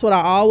 That's what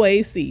I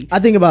always see. I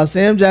think about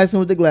Sam Jackson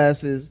with the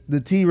glasses, the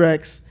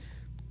T-Rex,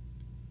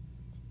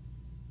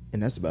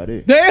 and that's about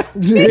it. Damn.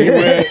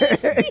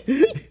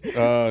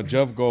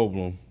 Jeff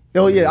Goldblum.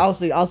 Oh yeah, I'll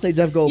say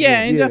Jeff Goldblum.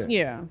 Yeah, and Jeff,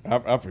 yeah.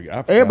 I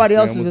forgot. Everybody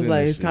else Sam is was just in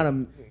like this it's shit. kind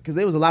of because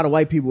there was a lot of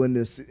white people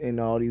in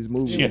all these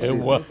movies. Yeah, and it shit.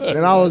 was.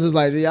 And I was just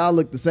like, y'all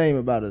look the same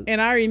about it.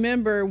 And I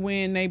remember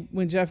when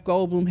Jeff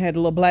Goldblum had a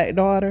little black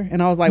daughter,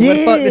 and I was like, where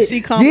the fuck did she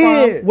come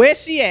from?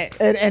 Where's she at?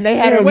 And they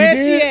had her. Where's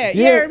she at?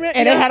 Yeah, remember-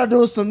 and they had her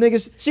doing some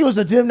niggas. She was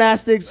a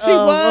gymnastics. She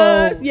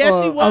was. Yeah,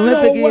 she was.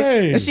 Olympic, No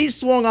way. and she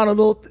swung on a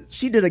little.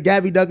 She did a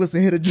Gabby Douglas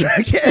and hit a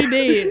dragon. She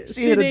did. she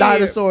She hit a did.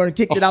 dinosaur and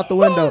kicked it out the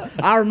window.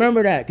 I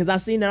remember that because I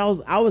seen that.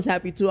 I was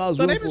happy too. I was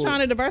So rooting they've been for it. trying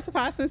to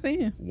diversify since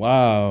then.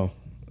 Wow.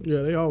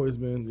 Yeah, they always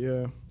been.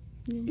 Yeah.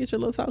 You get your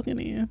little token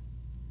in.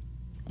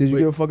 Did you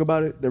Wait. give a fuck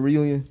about it? The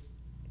reunion,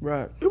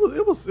 right? It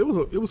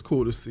was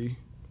cool to see,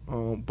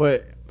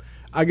 but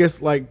I guess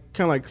like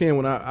kind of like Ken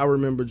when I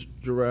remember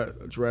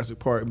Jurassic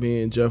Park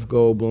being Jeff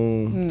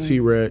Goldblum,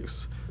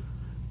 T-Rex,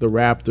 the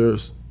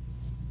Raptors,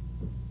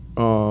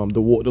 the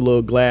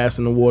little glass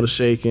in the water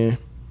shaking,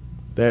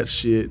 that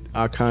shit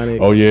iconic.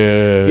 Oh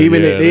yeah.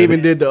 They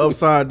even did the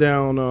upside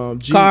down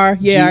Jeep, Car.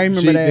 Yeah, I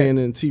remember Jeep that.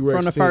 and T-Rex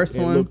From the first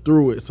one. Look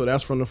through it, so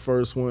that's from the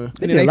first one.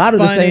 They And did a they lot of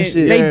the spun same it.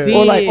 shit. They Yeah.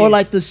 did. Or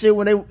like the shit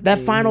when that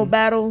final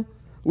battle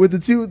with the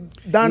two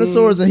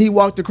dinosaurs and he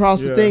walked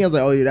across the Yeah. thing. I was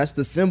like, oh yeah, that's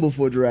the symbol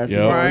for Jurassic.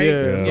 Yeah. Park. Right.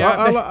 Yeah, so Yeah.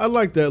 I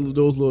like that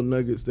those little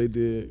nuggets they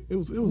did. It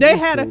was. They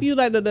had a few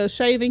like the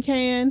shaving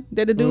can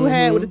that the dude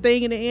had with the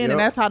thing in the end, Yep. and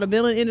that's how the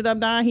villain ended up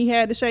dying. He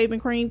had the shaving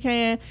cream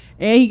can,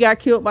 and he got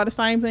killed by the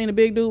same thing. The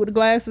big dude with the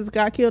glasses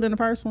got killed in the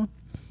first one.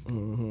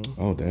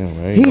 Oh damn.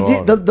 I ain't He know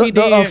did all- the He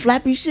did.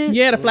 flappy shit.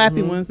 Yeah, the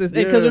flappy ones. Because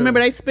Yeah. remember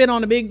they spit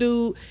on the big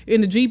dude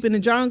in the Jeep in the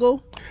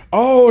jungle.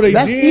 Oh, they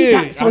That's, did. he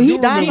died, so I he do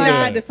died. remember He like-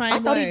 died the that. same I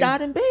thought way. he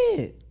died in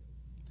bed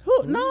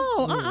Who?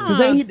 No,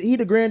 because he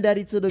the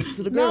granddaddy to the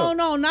girl.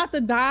 No, not the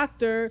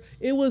doctor.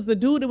 It was the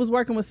dude that was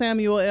working with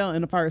Samuel L.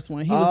 in the first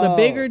one. He was the Oh.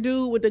 bigger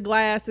dude with the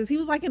glasses. He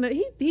was like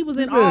he was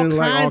in been all in,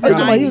 like, all kinds Oh, you of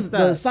talking about he was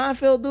stuff. the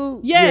Seinfeld dude.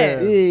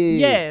 Yes, Yeah.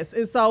 yes,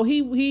 and so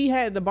he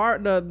had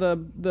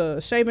the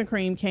shaving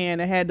cream can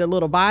that had the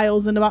little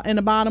vials in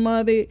the bottom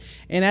of it,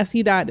 and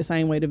he died the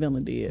same way the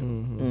villain did.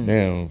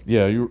 Damn.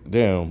 Yeah.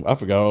 Damn. I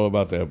forgot all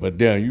about that. But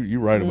damn, you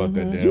right about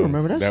that. Damn. You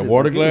remember that shit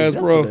water like it was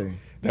glass, bro? yesterday.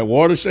 That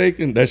water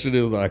shaking. That shit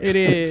is like. It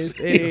is.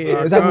 It is.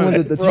 Is that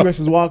when the T-Rex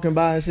was walking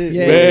by and shit?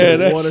 Yeah. Man,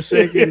 the that water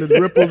shaking,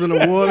 the ripples in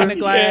the water. In the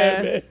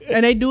glass,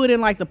 and they do it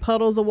in like the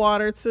puddles of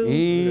water too.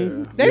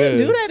 They didn't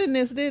do that in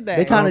this, did they?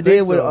 They kind I of don't did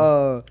think with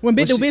so. when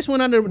when the she- bitch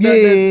went under.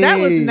 Yeah. That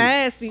was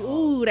nasty.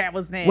 Ooh, that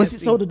was nasty.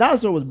 so the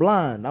dinosaur was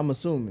blind. I'm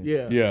assuming.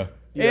 Yeah. Yeah.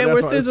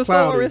 Edward that's why it's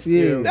cloudy. Scissorsaurus.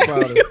 Yeah, it was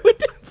cloudy. With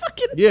the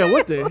fucking Yeah,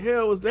 what the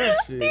hell was that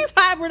shit? These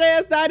hybrid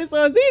ass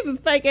dinosaurs, these is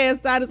fake ass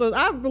dinosaurs.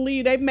 I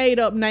believe they made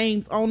up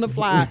names on the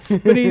fly for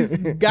these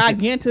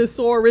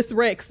Gigantosaurus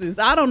rexes.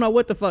 I don't know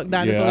what the fuck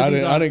dinosaurs Yeah.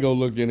 these I are. didn't go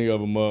look any of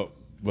them up.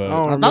 But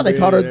I thought they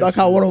called her. I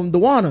called one of them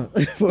Dewana.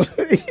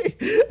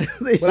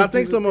 But I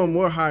think some of them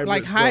were hybrids.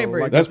 Like though.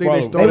 hybrids. Like, That's I think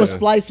probably- they started, was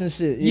splicing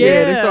shit.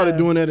 Yeah. they started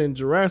doing that in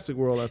Jurassic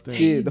World, I think.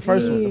 Yeah, the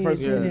first one. The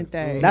first one. Didn't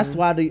they? That's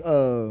why the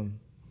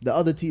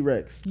other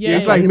T-Rex. Yeah.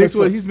 It's like He mixed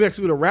looks with, he's mixed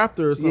with a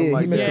raptor or something Yeah, he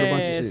like mixed that. with a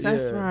bunch of Yes, shit.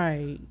 that's Yeah.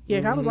 right.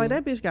 Yeah, I was like,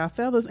 that bitch got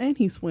feathers and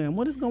he swim.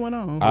 What is going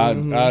on?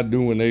 I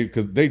do when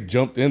because they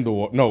jumped in the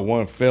water. No,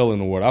 one fell in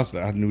the water.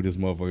 I knew this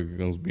motherfucker was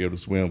gonna be able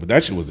to swim, but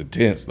that shit was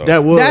intense though.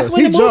 That was. That's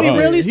when He the movie jumped.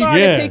 really He- started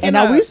yeah. picking And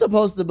up. are we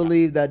supposed to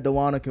believe that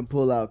Dewana can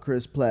pull out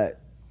Chris Pratt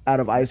out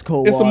of ice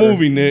cold it's a water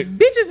movie, Nick.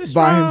 Bitches is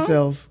by strong.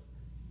 himself?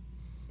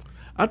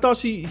 I thought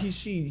he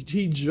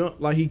jumped,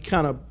 like he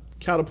kind of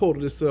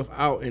catapulted himself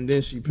out and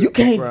then she picked You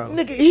can't, her out.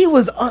 nigga. He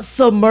was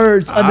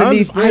submerged I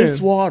underneath understand. ice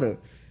water.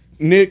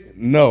 Nick,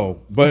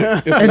 no, but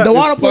it's, And it's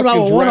Dewana put him out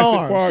fucking with one Jurassic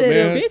arm. Park, Shit,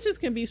 man. Bitches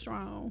can be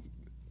strong.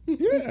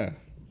 Yeah.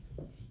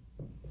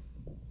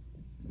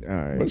 All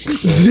right. But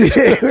she's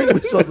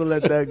We're supposed to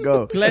let that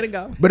go. Let it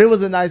go. But it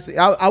was a nice.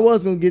 I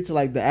was gonna get to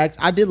like the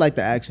action. I did like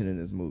the action in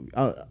this movie.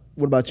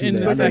 What about you? In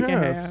Nate? the I know- second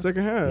half.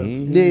 Second half.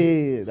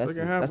 Yeah. That's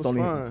Second half that's the was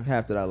only fine.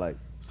 half that I like.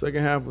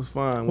 Second half was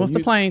fine. What's the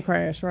plane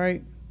crash,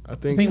 right? I I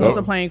think think so. what's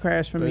a plane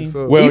crash for me.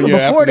 So. Well, Even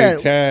yeah, before after that,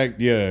 they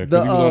tagged, yeah,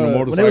 because he was on the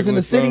motorcycle. when they was in the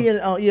and stuff. city and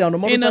on the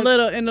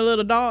motorcycle. In the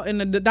little dog in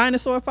the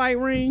dinosaur fight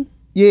ring.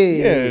 Yeah.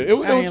 Yeah,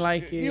 I ain't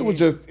like it. It was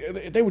just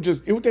they were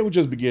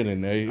just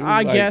beginning.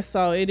 I guess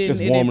so. It didn't. just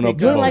It warming didn't up pick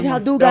the You know, like how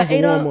boat. dude That got was the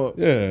ate up. warm up.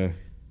 Yeah,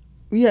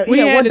 We had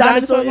had one the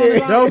dinosaur. dinosaurs on the Yeah.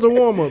 line? That was the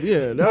warm up.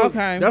 Yeah.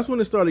 Okay. That's when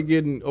it started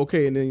getting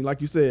okay. And then, like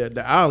you said,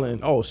 the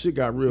island. Oh, shit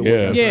got real. Yeah.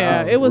 That's the Yeah,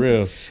 island. it was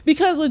real.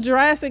 because with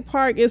Jurassic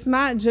Park, it's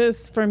not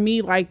just for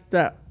me like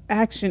the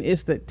action.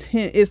 It's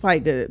it's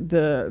like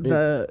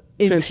the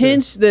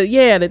Tension.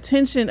 the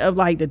tension of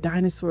like the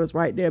dinosaurs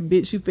right there.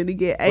 Bitch, you finna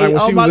get ate. Like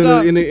when Oh she my was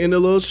god. in the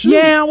little shoe.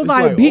 Yeah, I was It's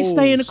like, bitch, oh,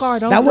 stay in the car.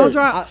 Don't That was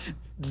drive.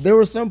 there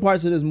were some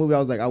parts of this movie I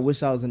was like, I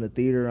wish I was in the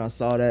theater and I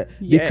saw that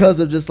Yes. because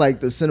of just like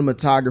the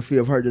cinematography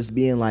of her just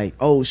being like,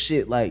 oh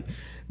shit, like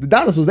the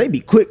dinosaurs they be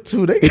quick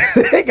too. They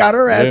they got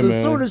her ass Yeah, as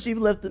man. soon as she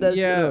lifted that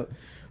Yeah. shit up.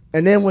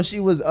 And then when she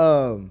was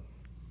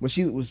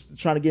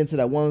trying to get into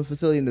that one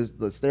facility and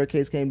the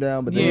staircase came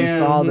down, but then you Yeah.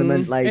 saw them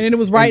and like and then it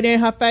was right there in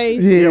her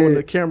face. Yeah. Yeah, when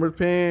the camera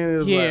pan, it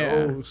was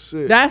Yeah. like, oh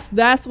shit.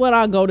 That's what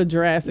I go to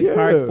Jurassic Yeah.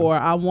 Park for.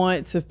 I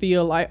want to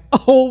feel like,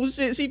 oh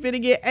shit, she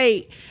finna get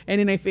ate, and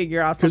then they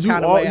figure out some Because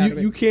kind of way out of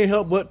it. you can't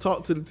help but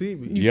talk to the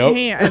TV. You Yep.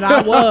 can't, and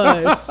I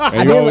was.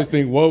 and you always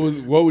think, what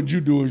would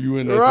you do if you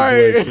in that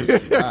Right.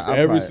 situation?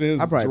 Ever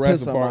since I probably Jurassic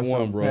piss on Park myself,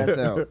 1, bro. pass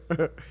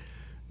out.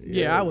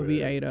 Yeah, I would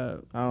be ate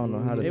up. I don't know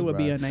how to. It would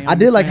be a name. I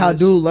did like how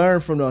dude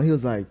learned from them. He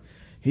was like,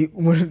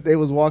 when they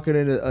was walking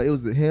in, it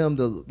was him,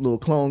 the little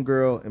clone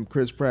girl, and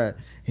Chris Pratt.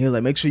 He was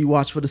like, make sure you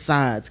watch for the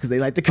sides because they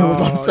like to come up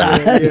on the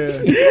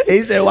sides. yeah.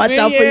 He said, watch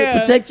out for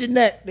Yeah. protect your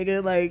neck,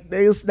 nigga. Like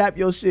they'll snap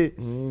your shit.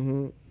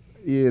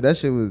 Yeah, that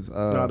shit was.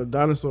 Nah, the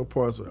dinosaur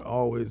parts were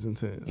always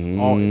intense.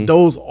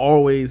 Those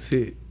always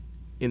hit.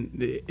 And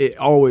it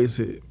always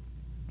hit.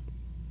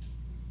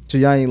 So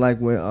y'all ain't like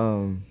when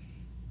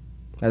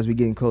as we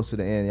getting close to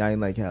the end, y'all ain't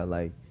like how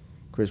like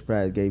Chris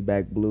Pratt gave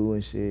back Blue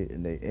and shit,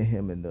 and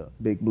him and the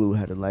Big Blue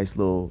had a nice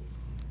little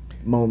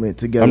moment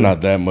together. I'm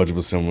not that much of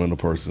a sentimental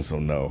person, so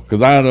no,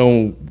 because I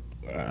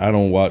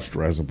don't watch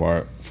Jurassic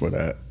Park for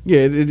that.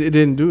 Yeah, it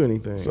didn't do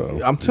anything. So,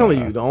 I'm telling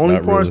nah, you, the only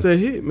not parts really.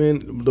 that hit,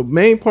 man, the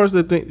main parts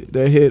that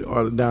hit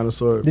are the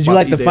dinosaur. Did you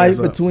like the fight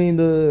between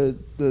the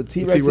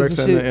T-Rex, T-Rex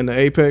and shit? and the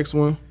Apex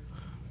one?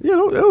 Yeah,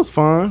 that was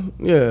fine.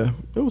 Yeah,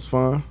 it was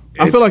fine.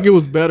 I feel like it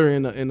was better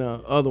in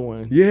the other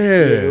one. Yeah.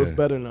 it was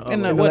better in the other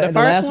In the, one. what, the the first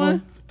last one?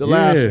 one? The Yeah.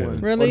 last one. Or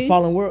the Really?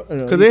 Fallen World?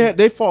 Because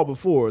they fought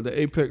before the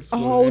Apex.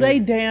 one, Oh, and- they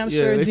damn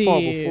sure they fought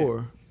did.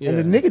 before. Yeah.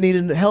 And the nigga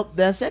needed help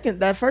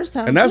that first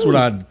time. And that's too. what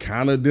I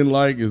kind of didn't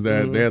like is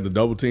that they had the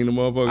double team the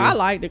motherfucker. I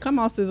liked it. Come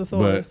on,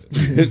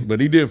 Scissorsaurus. but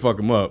he did fuck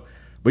him up.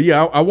 But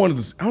yeah, I wanted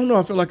to. I don't know.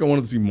 I feel like I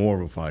wanted to see more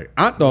of a fight.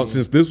 I thought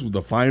since this was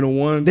the final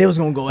one, They was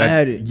gonna go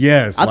at it.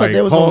 Yes, I thought like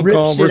they was Hong gonna rip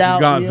Kong shit versus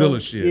out. Godzilla Yeah.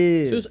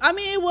 shit. Yeah. I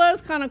mean, it was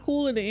kind of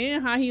cool at the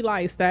end how he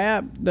like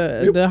stabbed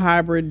the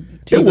hybrid.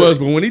 It T-Rex. was,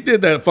 but when he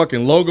did that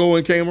fucking logo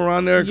and came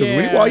around there, because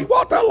when Yeah. he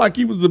walked out like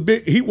he was the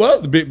big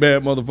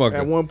bad motherfucker.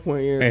 At one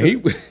point, yeah, and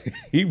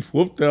he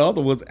whooped the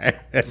other one's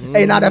ass.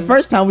 Hey, now that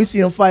first time we see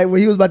him fight when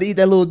he was about to eat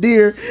that little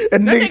deer,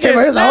 and the That nigga nigga came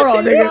out, he was like, hold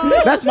on, snatched his nigga,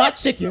 arm. that's my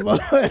chicken, bro.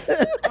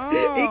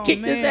 Oh, He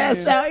kicked his man.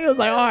 ass out. He was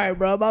like, all right,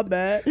 bro, my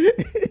bad.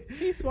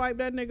 He swiped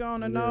that nigga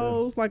on the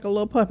nose like a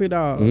little puppy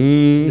dog.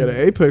 yeah,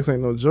 the Apex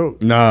ain't no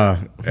joke. Nah,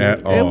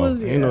 at all. It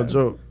was Ain't no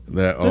joke.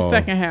 that. The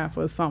second half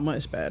was so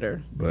much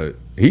better. But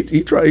he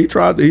tried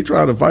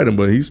to fight him,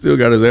 but he still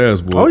got his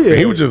ass whooped. Oh, yeah. And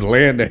he was just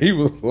laying there. He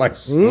was like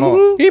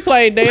slumped. He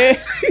played dead.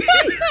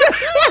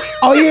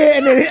 Oh, yeah,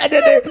 and then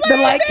the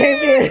light came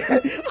in.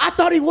 I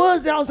thought he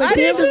was. Then I was like,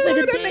 damn, this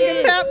nigga That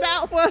dead. nigga tapped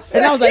out for a And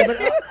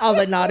second. I was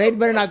like, nah, they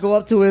better not go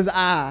up to his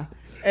eye.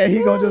 And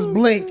he gonna just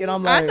blink. And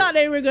I'm like, I thought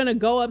they were gonna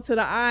go up to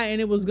the eye and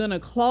it was gonna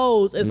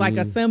close. It's like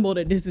a symbol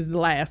that this is the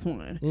last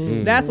one.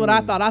 That's what I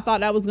thought. I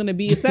thought that was gonna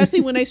be,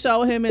 especially when they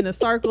show him in a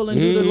circle and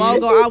do the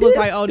logo. I was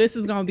like, oh, this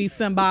is gonna be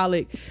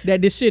symbolic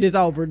that this shit is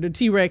over. The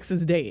T-Rex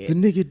is the dead.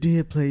 nigga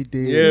did play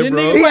dead. Yeah, The bro.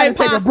 nigga He played had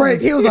to take a possum.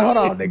 break. He was like, hold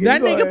on, nigga.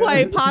 That you go nigga ahead.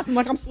 played possum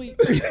like I'm asleep.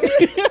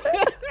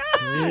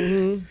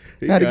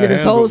 He Had to got get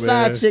his whole handled,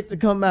 side man. chick to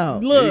come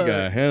out. He Look,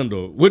 got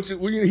handled, which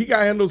he got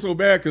handled so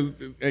bad because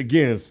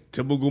again, it's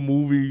typical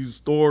movies,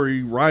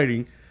 story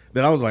writing.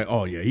 That I was like,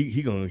 oh yeah,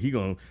 he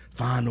gonna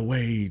find a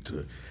way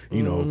to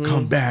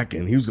come back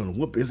and he was gonna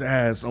whoop his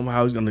ass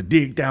somehow. He's gonna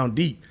dig down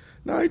deep.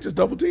 No, he just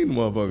double teamed the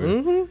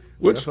motherfucker,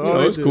 which That's all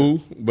they it's did.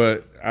 cool.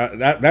 But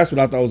that's what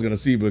I thought I was gonna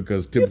see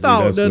because you typically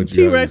thought that's the what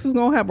you T-Rex was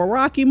gonna have a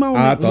Rocky moment.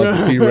 I thought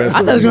the T-Rex. I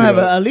thought he was gonna have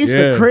at least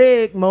Yeah. a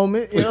Craig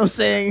moment. You know what I'm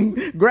saying?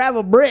 Grab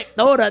a brick,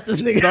 throw it at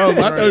this nigga.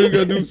 Something. I thought he was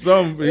gonna do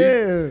something.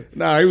 Yeah.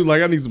 Nah, he was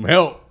like, I need some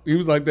help. He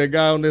was like that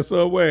guy on that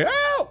subway.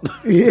 Help!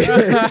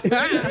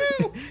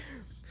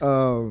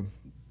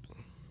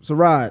 So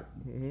Rod,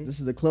 this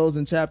is the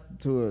closing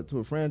chapter to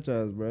a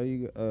franchise, bro.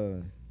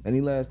 You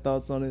any last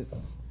thoughts on it?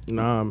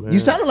 Nah, man. You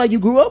sounded like you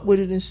grew up with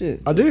it and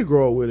shit. I did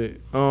grow up with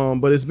it,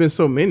 but it's been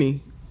so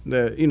many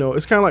that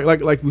it's kind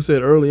of like we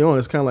said early on.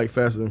 It's kind of like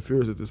Fast and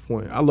Furious at this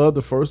point. I love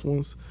the first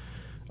ones.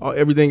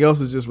 Everything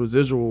else is just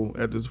residual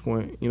at this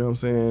point. You know what I'm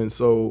saying?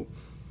 So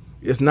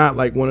it's not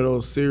like one of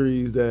those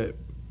series that,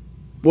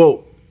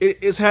 well,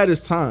 it's had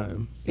its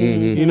time.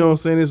 Mm-hmm. You know what I'm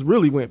saying? It's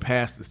really went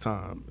past its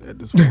time at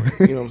this point.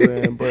 You know what I'm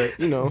saying?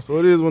 But so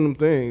it is one of them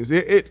things.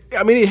 It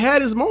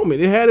had its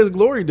moment. It had its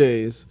glory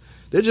days.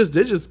 They're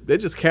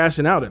just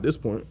cashing out at this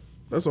point.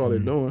 That's all they're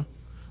doing.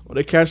 Or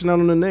they're cashing out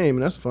on the name,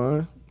 and that's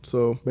fine.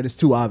 So, but it's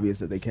too obvious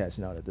that they're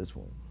cashing out at this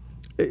point.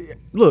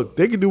 Look,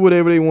 they can do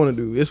whatever they want to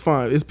do. It's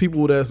fine. It's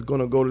people that's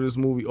gonna go to this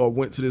movie or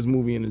went to this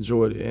movie and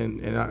enjoyed it,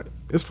 and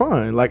it's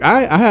fine. Like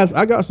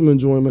I got some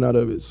enjoyment out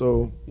of it.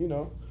 So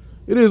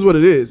it is what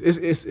it is.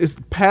 It's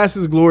past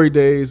its glory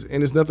days,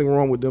 and there's nothing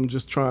wrong with them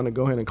just trying to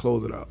go ahead and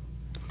close it out.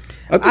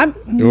 I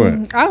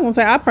was gonna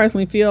say I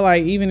personally feel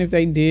like even if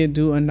they did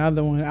do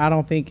another one, I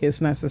don't think it's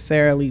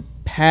necessarily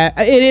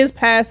it is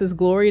past its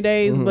glory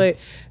days, but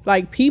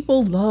like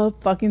people love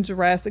fucking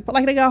Jurassic.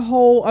 Like they got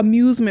whole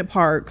amusement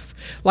parks,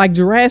 like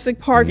Jurassic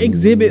Park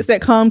exhibits that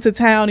come to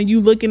town, and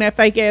you looking at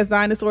fake ass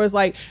dinosaurs.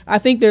 Like I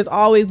think there's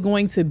always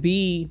going to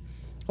be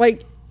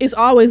it's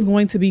always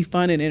going to be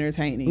fun and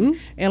entertaining.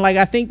 And like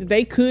I think that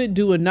they could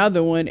do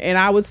another one, and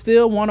I would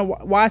still want to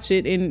watch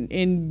it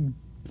and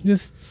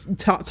just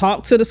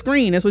talk to the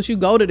screen. That's what you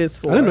go to this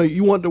for. I didn't know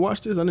you wanted to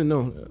watch this. I didn't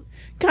know that.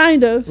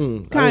 Kind of.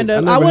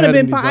 I would have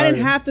been fine. I didn't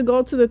desire. have to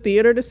go to the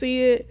theater to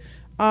see it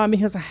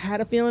because I had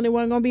a feeling it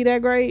wasn't going to be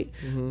that great.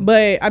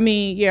 But I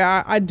mean,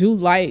 yeah, I do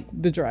like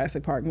the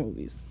Jurassic Park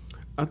movies.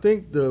 I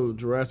think the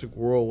Jurassic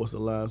World was the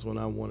last one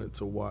I wanted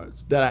to watch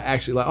that I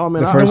actually like. Oh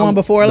man, The one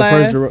before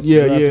last.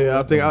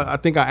 I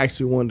think I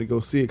actually wanted to go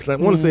see it because I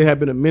want to say it had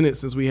been a minute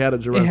since we had a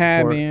Jurassic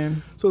Park.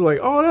 Been. So like,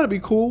 oh, that'd be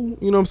cool.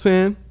 You know what I'm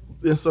saying?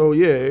 And so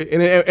yeah, and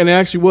it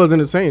actually was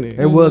entertaining.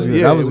 It was good.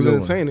 Yeah, that was it was good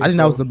entertaining. One. I think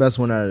that was the best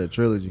one out of the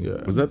trilogy.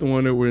 Yeah. Was that the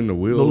one that were in the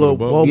wheel? The little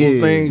bubbles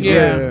things.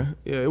 Yeah.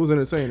 Yeah, it was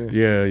entertaining.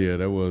 Yeah,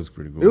 that was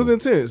pretty good. It was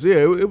intense.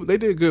 Yeah, they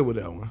did good with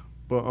that one.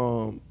 But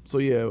so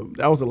yeah,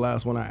 that was the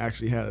last one I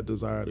actually had a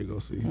desire to go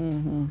see.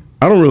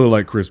 I don't really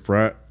like Chris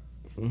Pratt,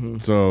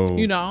 so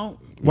You don't?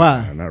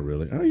 Why? Nah, not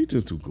really. He's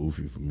just too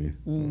goofy for me.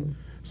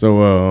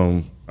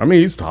 So I mean,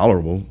 he's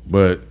tolerable,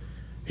 but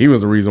he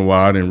was the reason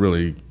why I didn't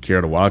really care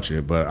to watch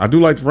it. But I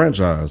do like the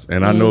franchise,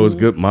 and I know it's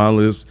good,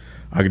 mindless.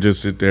 I could just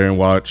sit there and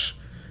watch,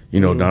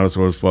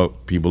 dinosaurs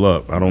fuck people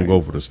up. I don't go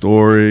for the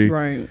story.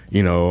 Right.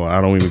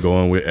 I don't even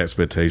go in with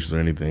expectations or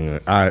anything.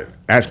 I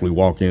actually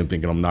walk in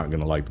thinking I'm not going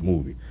to like the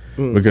movie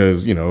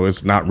because,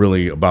 it's not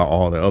really about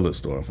all the other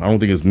stuff. I don't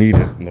think it's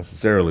needed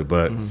necessarily,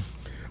 but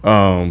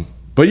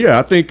yeah,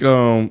 I think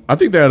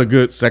they had a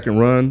good second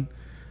run.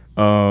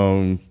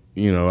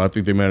 I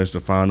think they managed to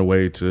find a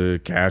way to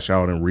cash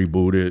out and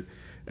reboot it.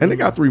 And they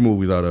got 3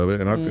 movies out of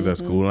it, and I think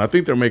that's cool. And I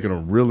think they're making a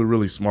really,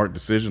 really smart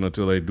decision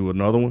until they do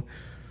another one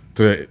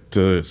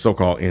to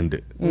so-called end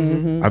it.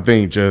 I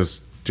think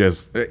just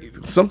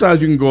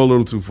sometimes you can go a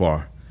little too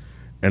far.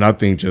 And I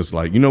think just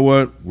like, you know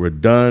what? We're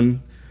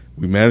done.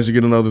 We managed to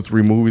get another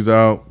 3 movies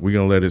out. We're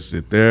going to let it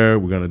sit there.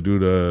 We're going to do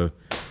the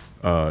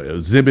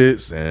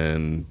exhibits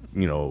and,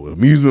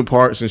 amusement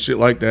parks and shit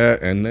like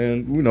that. And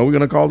then, we're going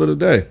to call it a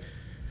day.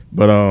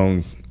 But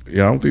I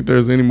don't think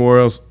there's any more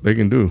else they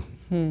can do.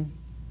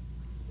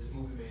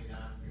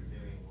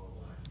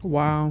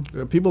 Wow.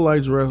 Yeah, people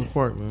like Jurassic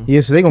Park, man.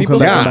 Yeah, so they're gonna come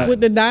back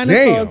with the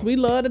dinosaurs. We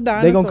love the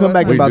dinosaurs. They're gonna come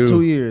back in We about do.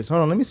 2 years.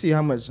 Hold on, let me see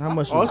how much. Oh,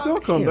 it's gonna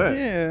come back.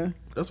 Yeah.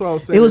 That's what I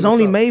was saying. It was at the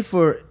only top. made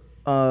for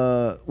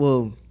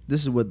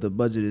this is what the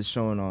budget is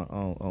showing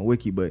on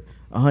Wiki, but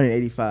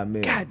 185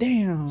 million. God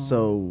damn.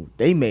 So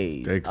they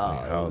made They clean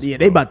house, they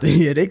bro. about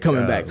to they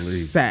coming back Golly.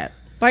 sat.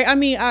 Like, I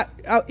mean,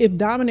 if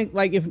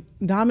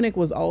Dominic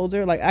was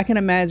older, like I can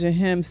imagine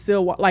him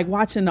still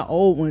watching the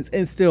old ones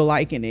and still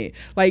liking it.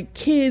 Like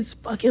kids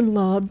fucking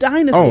love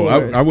dinosaurs.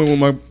 Oh, I went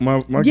with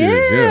my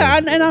kids. Yeah,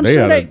 and I'm They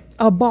sure had they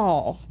a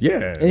ball.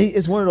 Yeah. And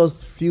it's one of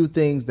those few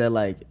things that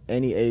like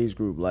any age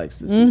group likes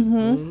to see.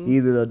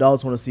 Either the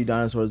adults want to see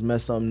dinosaurs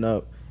mess something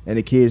up, and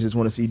the kids just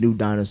want to see new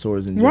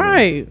dinosaurs in general.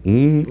 Right.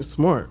 It's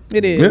smart.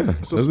 It is. Yeah.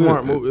 It's a That's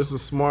smart it. move. It's a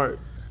smart.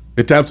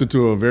 It taps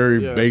into a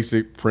very Yeah.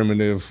 basic,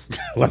 primitive.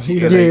 Like,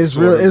 Yeah, it's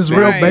real. It's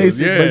real Right.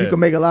 basic, but Yeah. you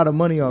can make a lot of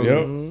money off Yep.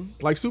 it.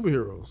 Like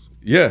superheroes.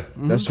 Yeah.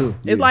 That's true.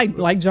 It's yeah.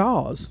 like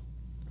Jaws.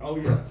 Oh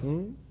yeah.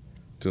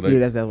 So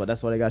Yeah,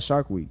 that's why they got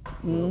Shark Week.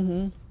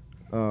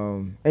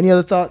 Any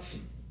other thoughts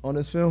on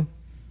this film?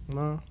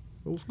 Nah,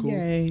 it was cool.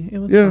 Yay. It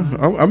was Yeah,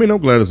 fun. I mean, I'm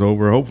glad it's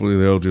over. Hopefully,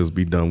 they'll just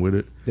be done with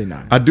it. They're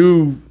not. I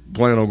do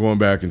plan on going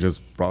back and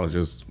probably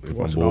just if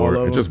Watching I'm bored,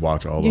 all of and them? just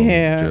watch all of them.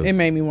 Yeah, Just- it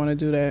made me want to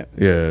do that.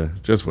 Yeah,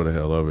 just for the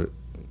hell of it.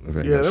 If ain't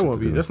no Yeah, shit that to won't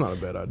be. do. That's not a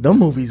bad idea. Them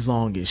movies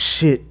long as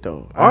shit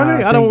though. Are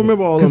they? I don't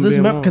remember all of them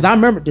being long. Because I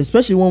remember,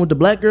 especially one with the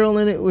black girl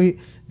in it.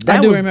 I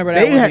do remember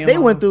that They one had, being they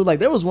long. went through like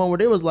there was one where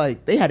they was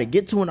like they had to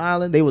get to an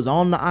island. They was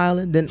on the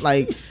island. Then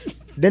like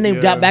then they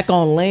got back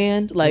on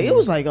land. Like it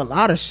was like a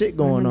lot of shit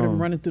going on.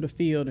 running through the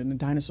field and the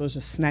dinosaurs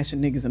just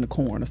snatching niggas in the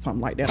corn or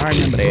something like that. I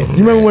remember that.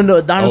 You remember when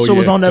the dinosaur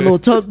was yeah. on that little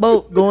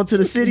tugboat going to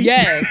the city?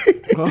 Yes.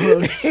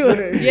 Oh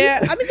shit.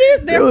 Yeah, I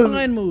mean they're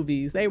fun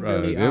movies. They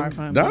really are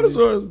fun. Movies.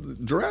 Dinosaurs,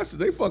 Jurassic,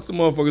 they fuck some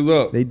motherfuckers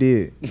up. They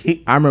did.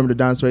 I remember the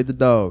dinosaur ate the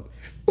dog.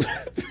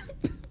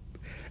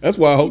 That's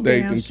why I hope they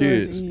ate Damn them sure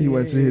kids. did. He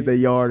went to their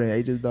yard and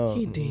ate his dog.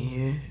 He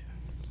did.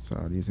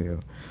 Sorry as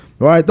hell.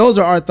 All right, those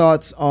are our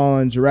thoughts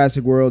on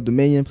Jurassic World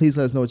Dominion. Please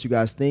let us know what you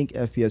guys think.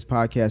 FPS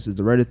Podcast is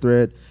the Reddit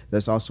thread.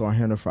 That's also our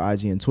handle for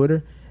IG and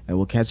Twitter. And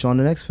we'll catch you on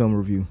the next film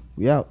review.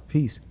 We out.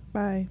 Peace.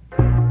 Bye.